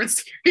whole different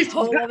series.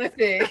 Whole other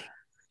thing.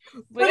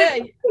 But But yeah,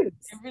 it it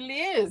is. really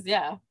is.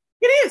 Yeah.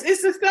 It is.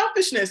 It's the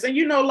selfishness. And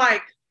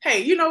like, hey,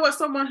 you know what?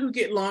 Someone who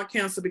get lung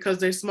cancer because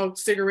they smoked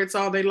cigarettes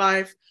all their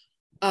life,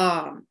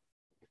 um,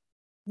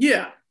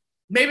 yeah,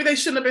 maybe they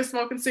shouldn't have been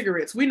smoking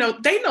cigarettes. We know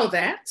they know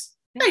that.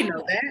 They They know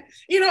know that.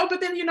 that.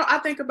 But then I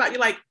think about you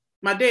like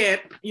my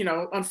dad.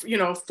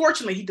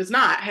 Fortunately he does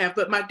not have,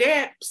 but my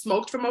dad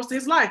smoked for most of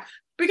his life.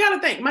 But you got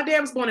to think, my dad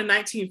was born in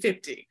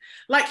 1950.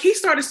 Like he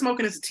started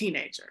smoking as a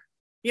teenager.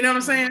 You know what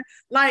I'm Mhm. saying?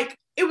 Like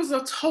it was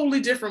a totally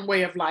different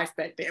way of life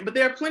back then. But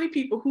there are plenty of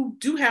people who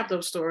do have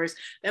those stories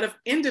that have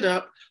ended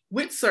up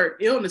with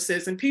certain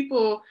illnesses, and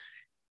people,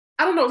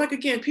 I don't know, like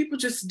again, people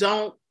just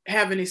don't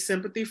have any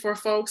sympathy for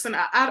folks. And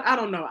I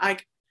don't know.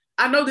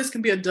 I know this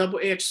can be a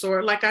double-edged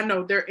sword. Like I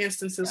know there are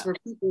instances Yeah. where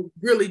people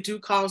really do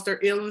cause their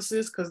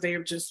illnesses because they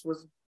just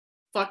was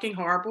fucking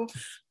horrible.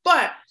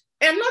 But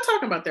and I'm not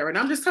talking about that right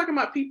now. I'm just talking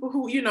about people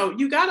who,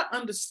 you got to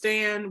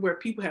understand where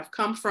people have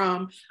come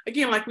from.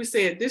 Again, like we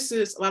said, this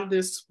is a lot of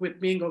this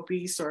with being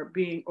obese or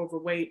being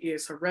overweight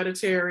is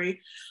hereditary.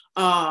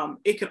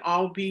 It could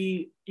all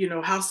be,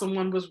 how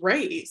someone was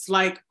raised.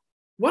 Like,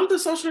 what are the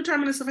social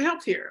determinants of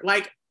health here?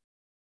 Like,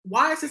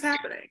 why is this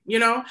happening?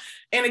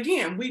 And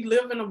again, we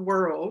live in a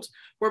world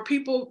where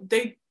people,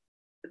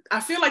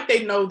 I feel like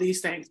they know these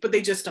things, but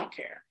they just don't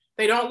care.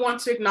 They don't want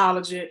to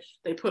acknowledge it.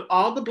 They put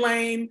all the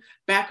blame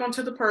back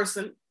onto the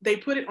person. They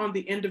put it on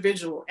the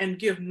individual and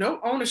give no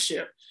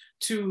ownership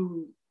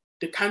to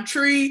the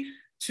country,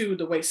 to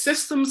the way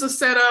systems are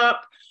set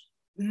up.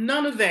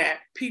 None of that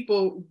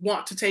people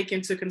want to take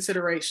into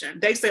consideration.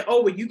 They say,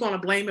 oh, well, you're going to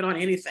blame it on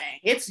anything.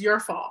 It's your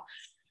fault.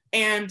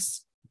 And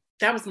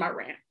that was my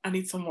rant. I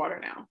need some water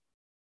now.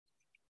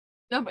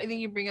 No, but I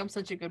think you bring up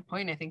such a good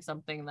point. I think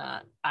something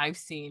that I've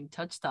seen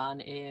touched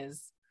on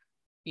is,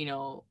 you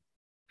know,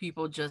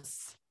 people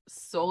just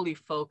solely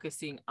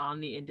focusing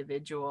on the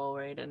individual,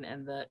 right?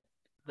 And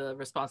the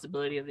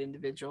responsibility of the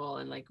individual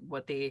and like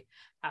what they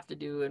have to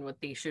do and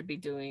what they should be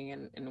doing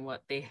and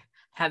what they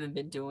haven't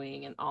been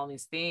doing and all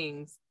these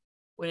things.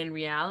 When in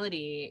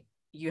reality,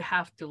 you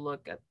have to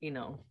look at,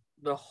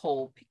 the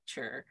whole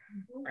picture,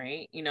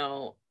 right?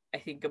 I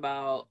think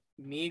about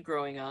me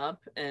growing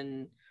up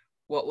and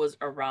what was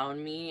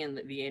around me and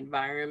the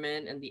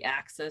environment and the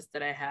access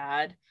that I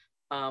had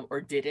or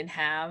didn't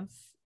have,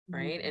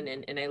 right?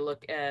 And I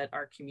look at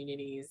our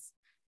communities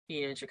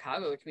here in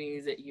Chicago,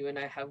 communities that you and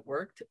I have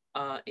worked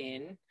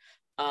in,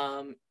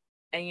 and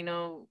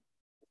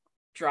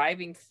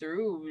driving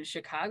through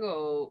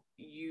Chicago,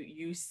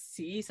 you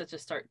see such a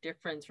stark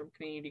difference from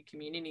community to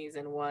communities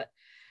and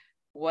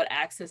what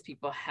access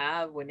people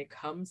have when it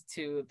comes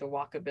to the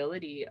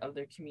walkability of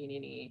their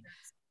community.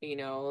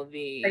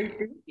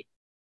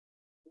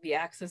 The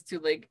access to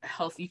like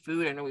healthy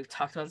food. I know we've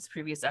talked about this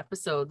previous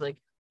episode. Like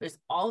there's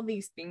all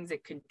these things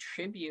that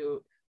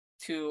contribute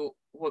to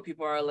what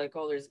people are like,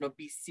 oh, there's an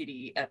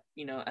obesity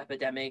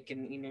epidemic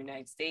in the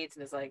United States.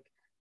 And it's like,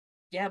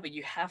 yeah, but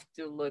you have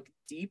to look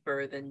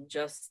deeper than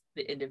just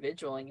the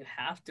individual, and you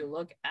have to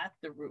look at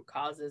the root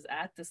causes,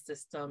 at the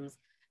systems,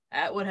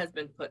 at what has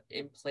been put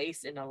in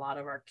place in a lot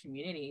of our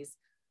communities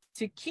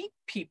to keep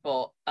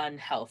people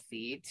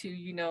unhealthy,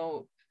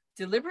 to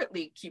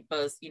deliberately keep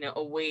us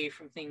away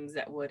from things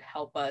that would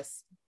help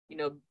us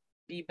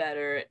be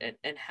better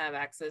and have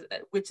access,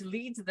 which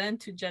leads then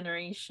to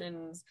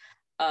generations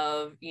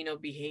of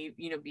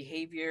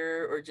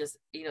behavior or just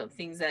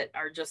things that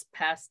are just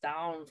passed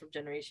down from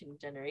generation to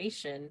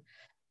generation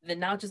that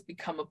now just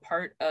become a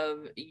part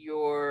of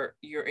your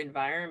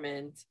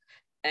environment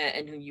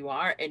and who you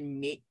are,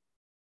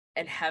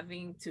 and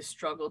having to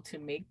struggle to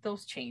make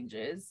those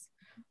changes.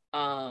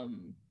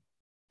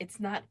 It's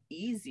not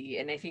easy,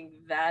 and I think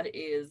that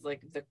is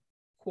like the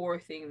core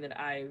thing that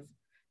I've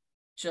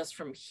just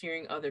from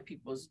hearing other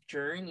people's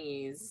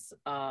journeys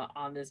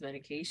on these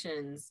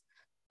medications,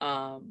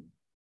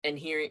 and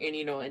hearing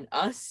and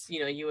us,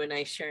 you and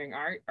I sharing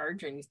our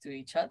journeys to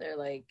each other,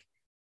 like,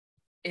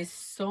 is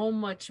so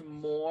much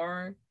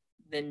more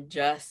than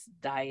just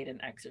diet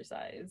and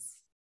exercise.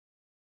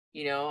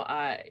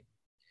 I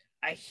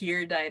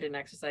hear diet and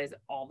exercise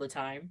all the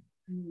time.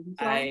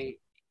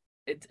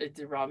 It's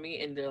around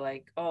me, and they're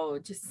like, oh,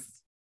 just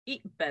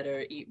eat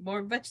better, eat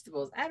more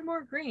vegetables, add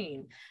more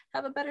green,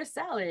 have a better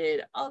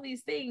salad, all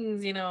these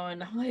things, and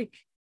I'm like,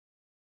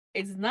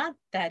 it's not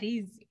that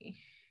easy.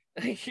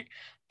 Like,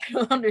 I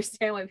don't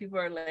understand why people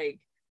are like,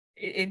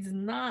 it's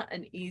not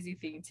an easy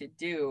thing to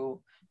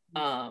do.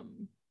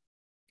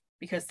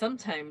 Because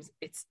sometimes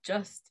it's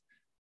just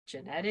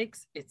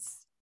genetics,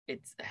 it's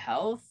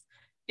health,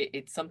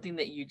 it's something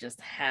that you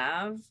just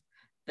have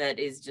that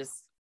is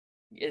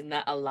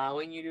not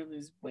allowing you to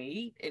lose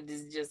weight. It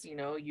is just,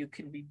 you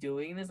can be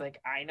doing this.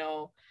 Like, I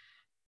know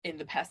in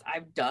the past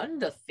I've done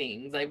the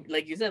things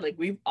like you said, like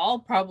we've all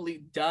probably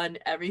done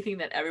everything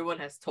that everyone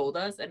has told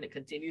us and it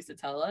continues to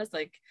tell us.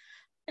 Like,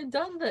 I've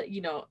done the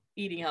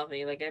eating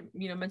healthy, like I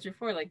mentioned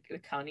before, like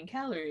counting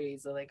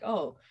calories, or like,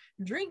 oh,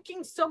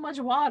 drinking so much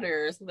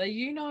water so that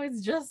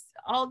it's just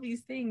all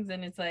these things,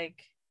 and it's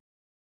like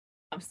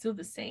I'm still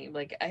the same.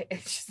 Like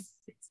it's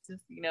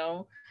just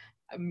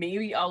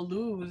maybe I'll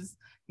lose,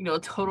 a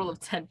total of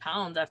 10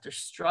 pounds after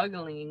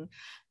struggling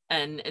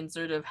and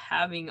sort of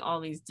having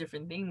all these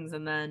different things.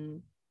 And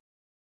then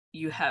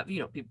you have,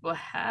 people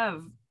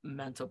have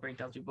mental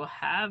breakdowns, people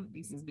have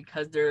these things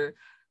because they're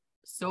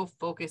so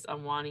focused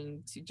on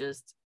wanting to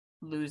just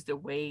lose the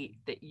weight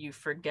that you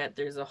forget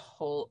there's a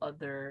whole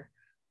other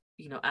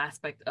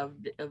aspect of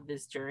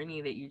this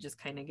journey, that you just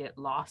kind of get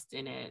lost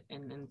in it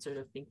and sort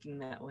of thinking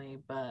that way.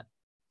 But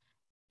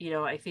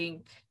I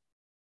think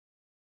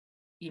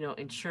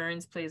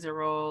insurance plays a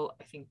role.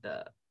 I think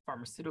the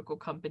pharmaceutical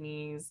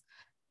companies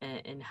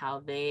and how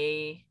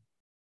they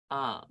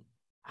I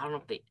don't know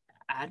if they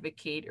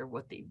advocate or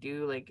what they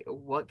do, like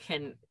what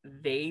can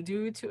they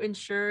do to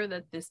ensure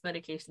that this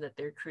medication that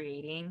they're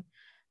creating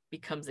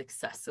becomes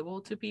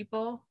accessible to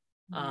people.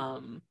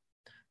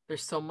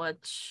 There's so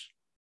much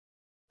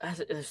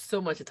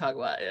to talk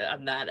about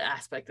on that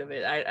aspect of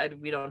it.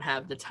 We don't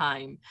have the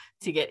time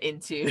to get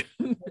into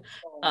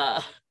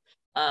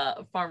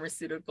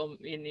pharmaceutical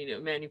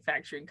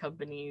manufacturing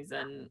companies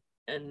and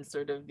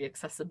sort of the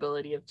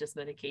accessibility of just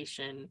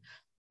medication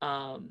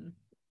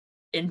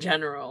in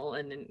general,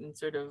 and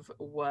sort of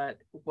what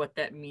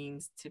that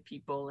means to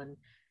people, and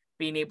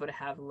being able to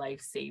have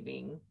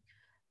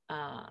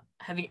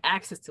having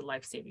access to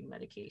life-saving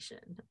medication,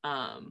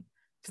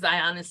 because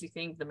I honestly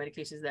think the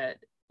medications that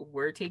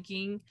we're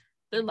taking,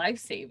 they're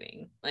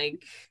life-saving,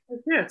 like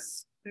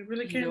yes, they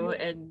really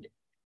can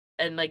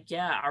and like,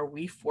 yeah, are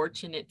we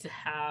fortunate to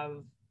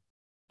have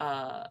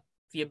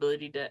the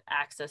ability to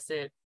access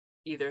it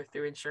either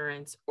through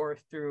insurance or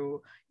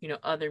through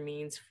other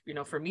means.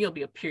 For me, it'll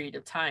be a period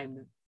of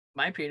time.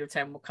 My period of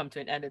time will come to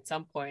an end at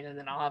some point, and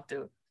then I'll have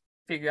to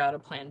figure out a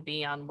plan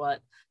B on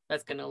what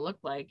that's going to look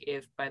like.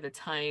 If by the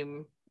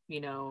time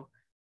being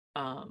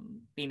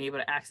able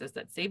to access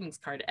that savings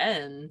card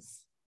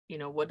ends,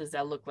 what does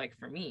that look like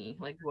for me?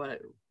 Like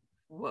what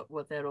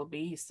that'll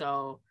be.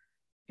 So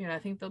I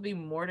think there'll be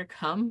more to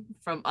come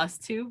from us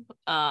two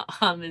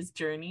on this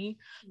journey.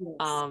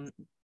 Yes.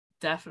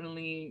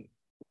 Definitely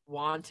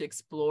want to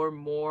explore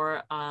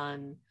more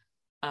on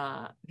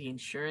the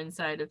insurance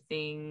side of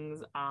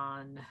things,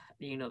 on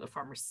the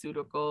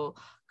pharmaceutical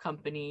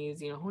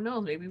companies. Who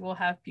knows, maybe we'll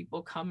have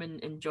people come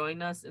and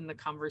join us in the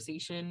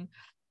conversation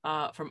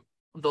from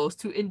those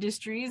two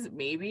industries,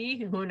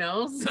 maybe, who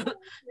knows.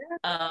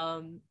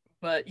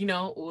 But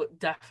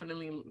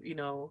definitely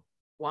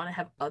want to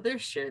have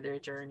others share their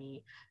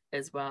journey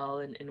as well,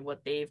 and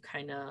what they've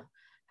kind of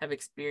have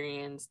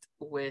experienced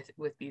with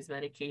these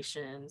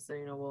medications. So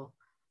we'll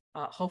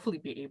hopefully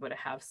be able to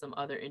have some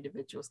other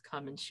individuals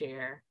come and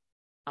share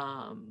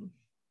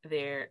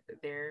their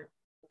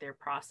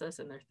process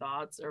and their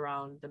thoughts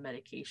around the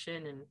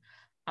medication, and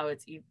how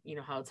it's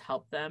how it's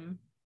helped them,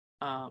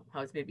 how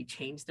it's maybe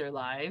changed their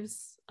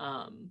lives,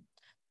 either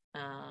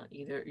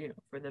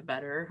for the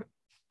better,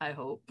 I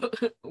hope.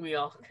 We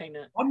all kind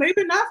of, or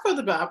maybe not for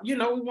the better. We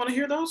want to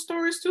hear those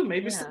stories too.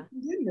 Maybe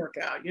something didn't work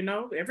out.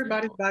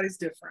 Everybody's body's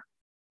different.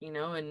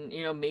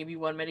 And maybe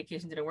one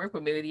medication didn't work,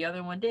 but maybe the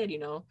other one did,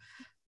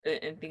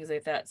 and things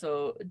like that.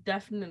 So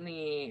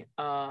definitely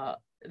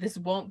this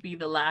won't be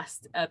the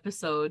last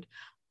episode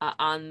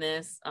on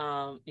this.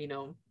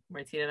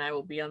 Martina and I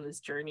will be on this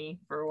journey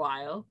for a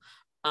while,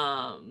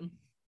 and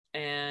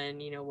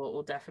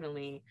we'll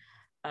definitely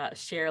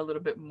share a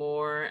little bit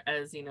more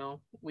as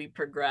we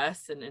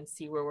progress and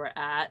see where we're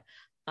at.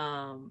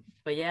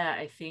 But yeah,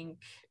 I think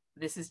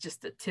this is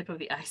just the tip of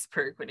the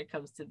iceberg when it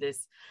comes to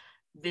this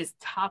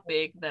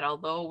topic, that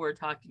although we're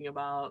talking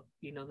about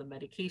the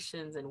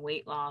medications and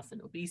weight loss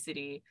and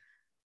obesity,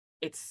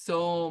 it's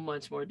so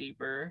much more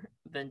deeper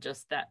than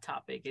just that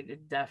topic.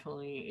 It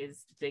definitely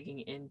is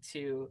digging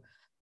into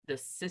the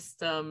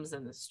systems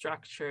and the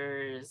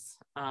structures,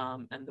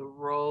 and the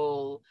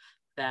role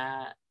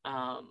that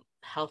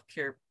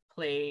healthcare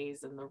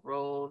plays, and the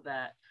role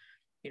that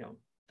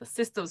the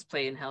systems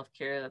play in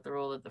healthcare, that the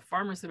role that the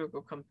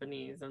pharmaceutical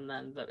companies and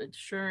then the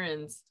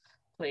insurance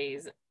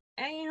plays,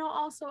 and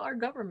also our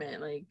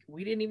government. Like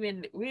we didn't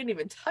even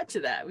touch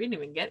that. We didn't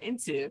even get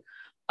into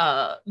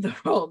the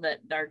role that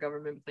our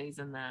government plays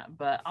in that.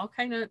 But I'll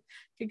kind of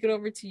kick it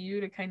over to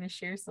you to kind of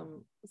share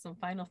some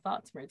final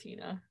thoughts,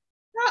 Martina.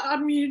 I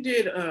mean, you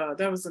did.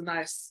 That was a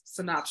nice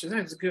synopsis.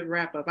 That was a good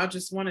wrap up. I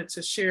just wanted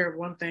to share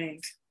one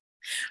thing.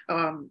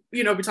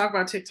 We talk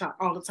about TikTok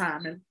all the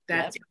time, and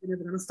that's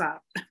never going to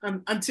stop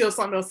until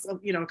something else,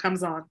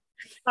 comes on.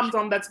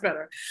 That's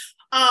better.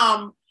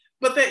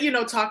 But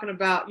that, talking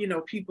about,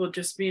 people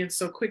just being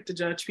so quick to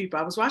judge people.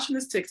 I was watching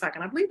this TikTok,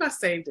 and I believe I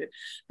saved it.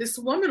 This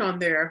woman on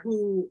there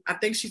who I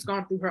think she's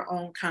gone through her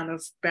own kind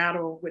of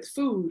battle with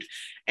food.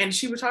 And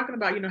she was talking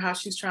about, how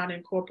she's trying to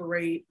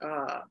incorporate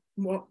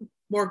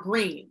more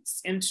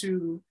greens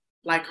into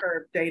like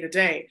her day to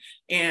day.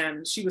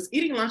 And she was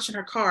eating lunch in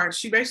her car, and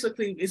she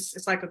basically,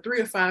 it's like a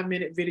 3 or 5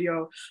 minute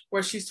video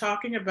where she's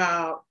talking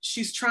about,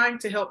 she's trying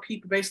to help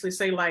people basically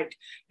say, like,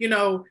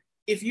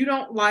 if you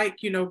don't like,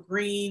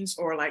 greens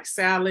or like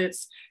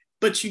salads,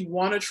 but you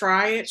want to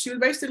try it, she was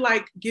basically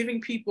like giving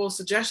people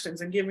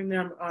suggestions and giving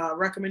them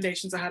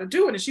recommendations on how to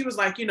do it. And she was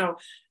like,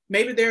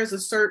 maybe there's a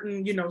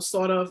certain,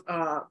 sort of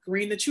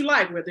green that you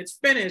like, whether it's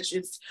spinach,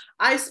 it's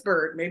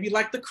iceberg, maybe you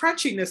like the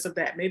crunchiness of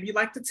that, maybe you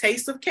like the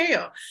taste of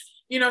kale.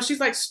 She's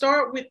like,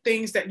 start with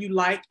things that you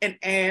like and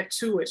add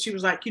to it. She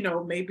was like,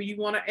 maybe you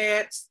want to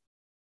add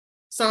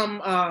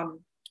some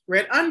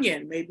red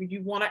onion, maybe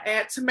you want to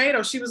add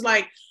tomato. She was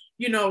like,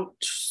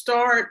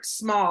 start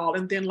small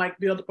and then like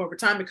build up over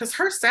time, because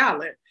her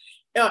salad,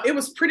 it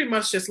was pretty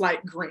much just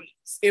like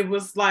greens. It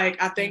was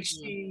like, I think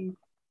she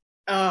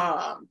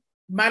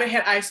might have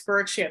had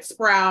iceberg, she had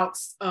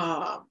sprouts,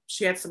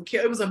 she had some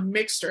kale. It was a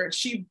mixture, and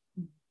she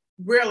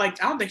really,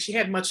 like, I don't think she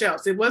had much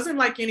else. It wasn't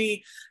like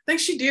any, I think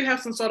she did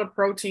have some sort of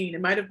protein.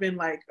 It might have been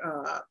like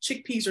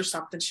chickpeas or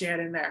something she had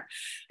in there.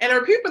 And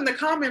her people in the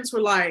comments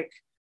were like,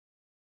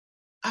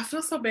 I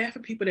feel so bad for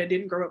people that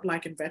didn't grow up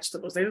liking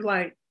vegetables. They were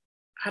like,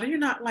 how do you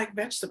not like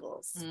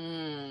vegetables?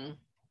 And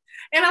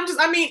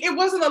it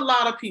wasn't a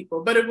lot of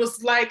people, but it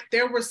was like,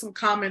 there were some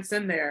comments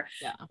in there.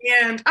 Yeah.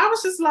 And I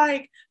was just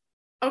like,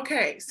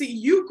 okay, see,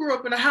 you grew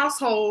up in a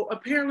household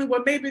apparently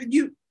where maybe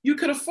you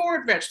could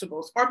afford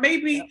vegetables, or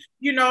maybe,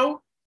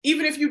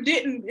 even if you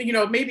didn't,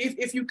 maybe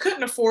if you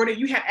couldn't afford it,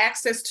 you had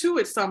access to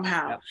it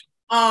somehow.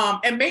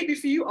 And maybe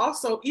for you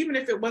also, even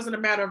if it wasn't a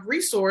matter of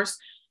resource,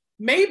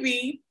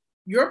 maybe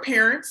your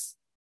parents,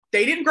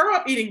 they didn't grow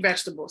up eating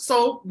vegetables.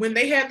 So when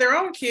they had their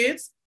own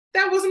kids,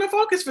 that wasn't a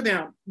focus for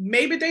them.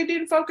 Maybe they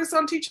didn't focus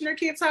on teaching their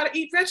kids how to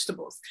eat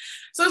vegetables.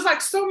 So it's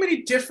like so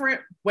many different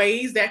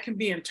ways that can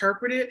be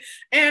interpreted.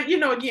 And,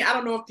 again, I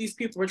don't know if these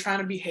people were trying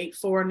to be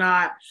hateful or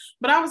not,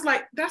 but I was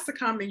like, that's a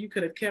comment you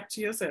could have kept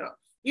to yourself.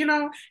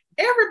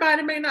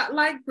 Everybody may not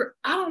like,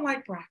 I don't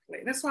like broccoli.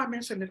 That's why I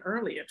mentioned it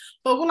earlier.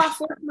 But will I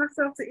force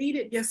myself to eat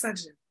it? Yes, I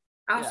do.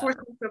 I'll force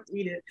myself to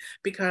eat it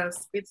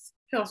because it's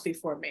healthy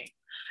for me.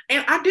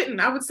 And I didn't.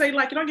 I would say,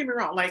 like, don't get me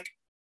wrong, like,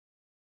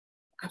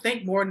 I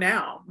think more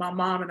now, my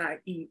mom and I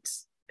eat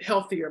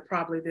healthier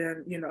probably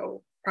than,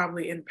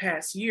 probably in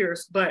past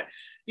years. But,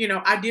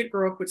 I did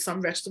grow up with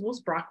some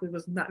vegetables. Broccoli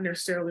was not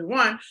necessarily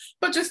one.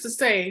 But just to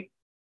say,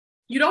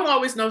 you don't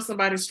always know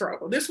somebody's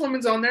struggle. This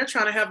woman's on there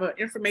trying to have an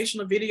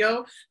informational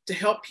video to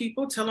help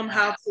people, tell them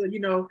how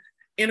to,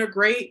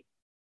 integrate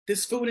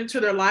this food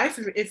into their life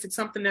if it's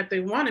something that they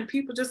want. And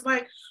people just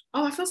like,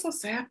 oh, I feel so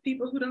sad for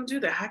people who don't do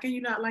that. How can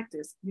you not like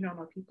this? You don't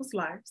know people's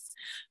lives.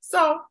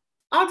 So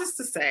all just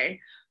to say,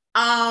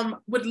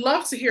 would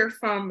love to hear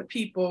from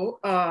people.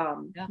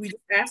 We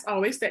just ask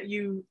always that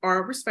you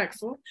are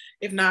respectful.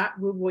 If not,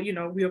 we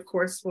will, we of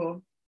course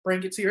will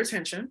bring it to your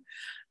attention.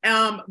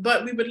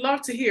 But we would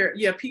love to hear,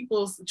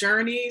 people's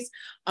journeys.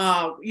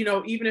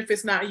 Even if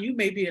it's not you,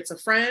 maybe it's a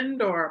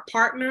friend or a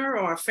partner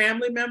or a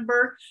family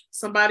member,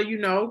 somebody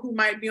who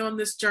might be on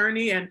this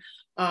journey and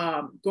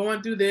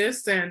going through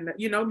this, and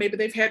maybe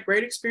they've had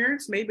great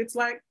experience. Maybe it's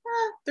like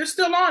they're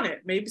still on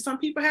it. Maybe some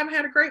people haven't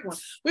had a great one.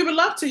 We would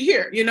love to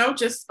hear,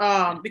 just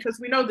because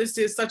we know this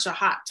is such a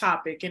hot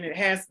topic, and it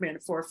has been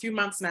for a few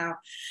months now,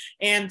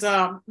 and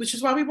which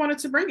is why we wanted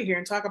to bring it here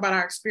and talk about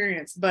our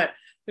experience. But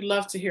we'd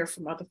love to hear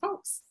from other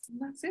folks. And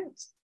that's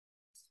it.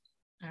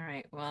 All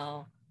right.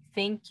 Well,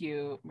 thank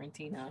you,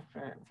 Martina,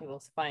 for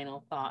those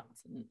final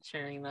thoughts and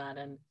sharing that.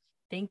 And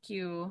thank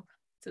you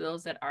to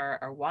those that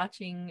are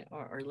watching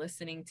or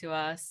listening to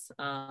us.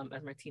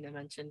 As Martina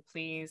mentioned,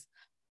 please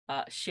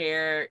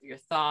share your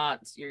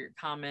thoughts, your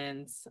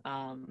comments.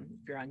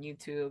 If you're on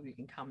YouTube, you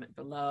can comment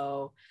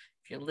below.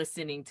 If you're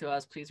listening to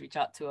us, please reach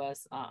out to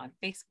us on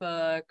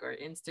Facebook or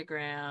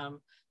Instagram.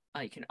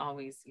 You can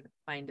always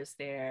find us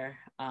there.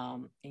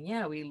 And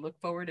we look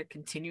forward to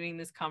continuing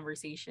this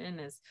conversation.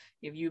 As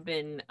if you've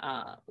been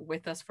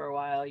with us for a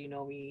while,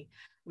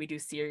 we do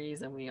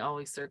series, and we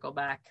always circle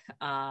back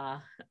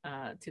to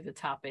the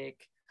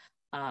topic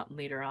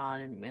later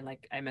on. And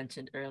like I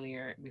mentioned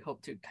earlier, we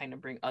hope to kind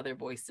of bring other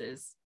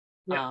voices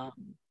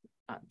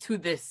to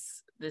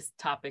this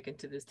topic and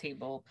to this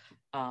table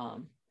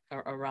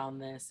around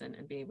this, and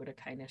be able to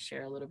kind of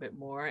share a little bit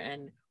more.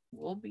 And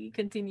we'll be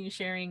continue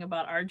sharing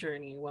about our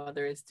journey,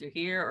 whether it's through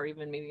here or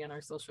even maybe on our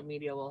social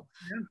media. We'll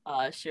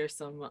share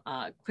some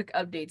quick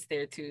updates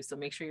there too. So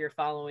make sure you're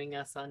following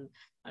us on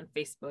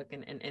Facebook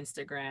and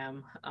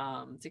Instagram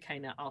to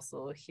kind of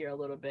also hear a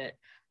little bit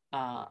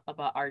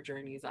about our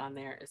journeys on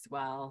there as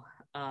well.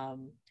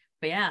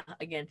 But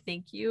again,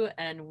 thank you.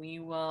 And we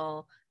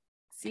will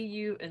see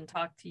you and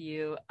talk to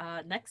you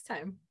next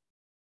time.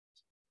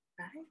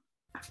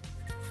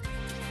 Bye.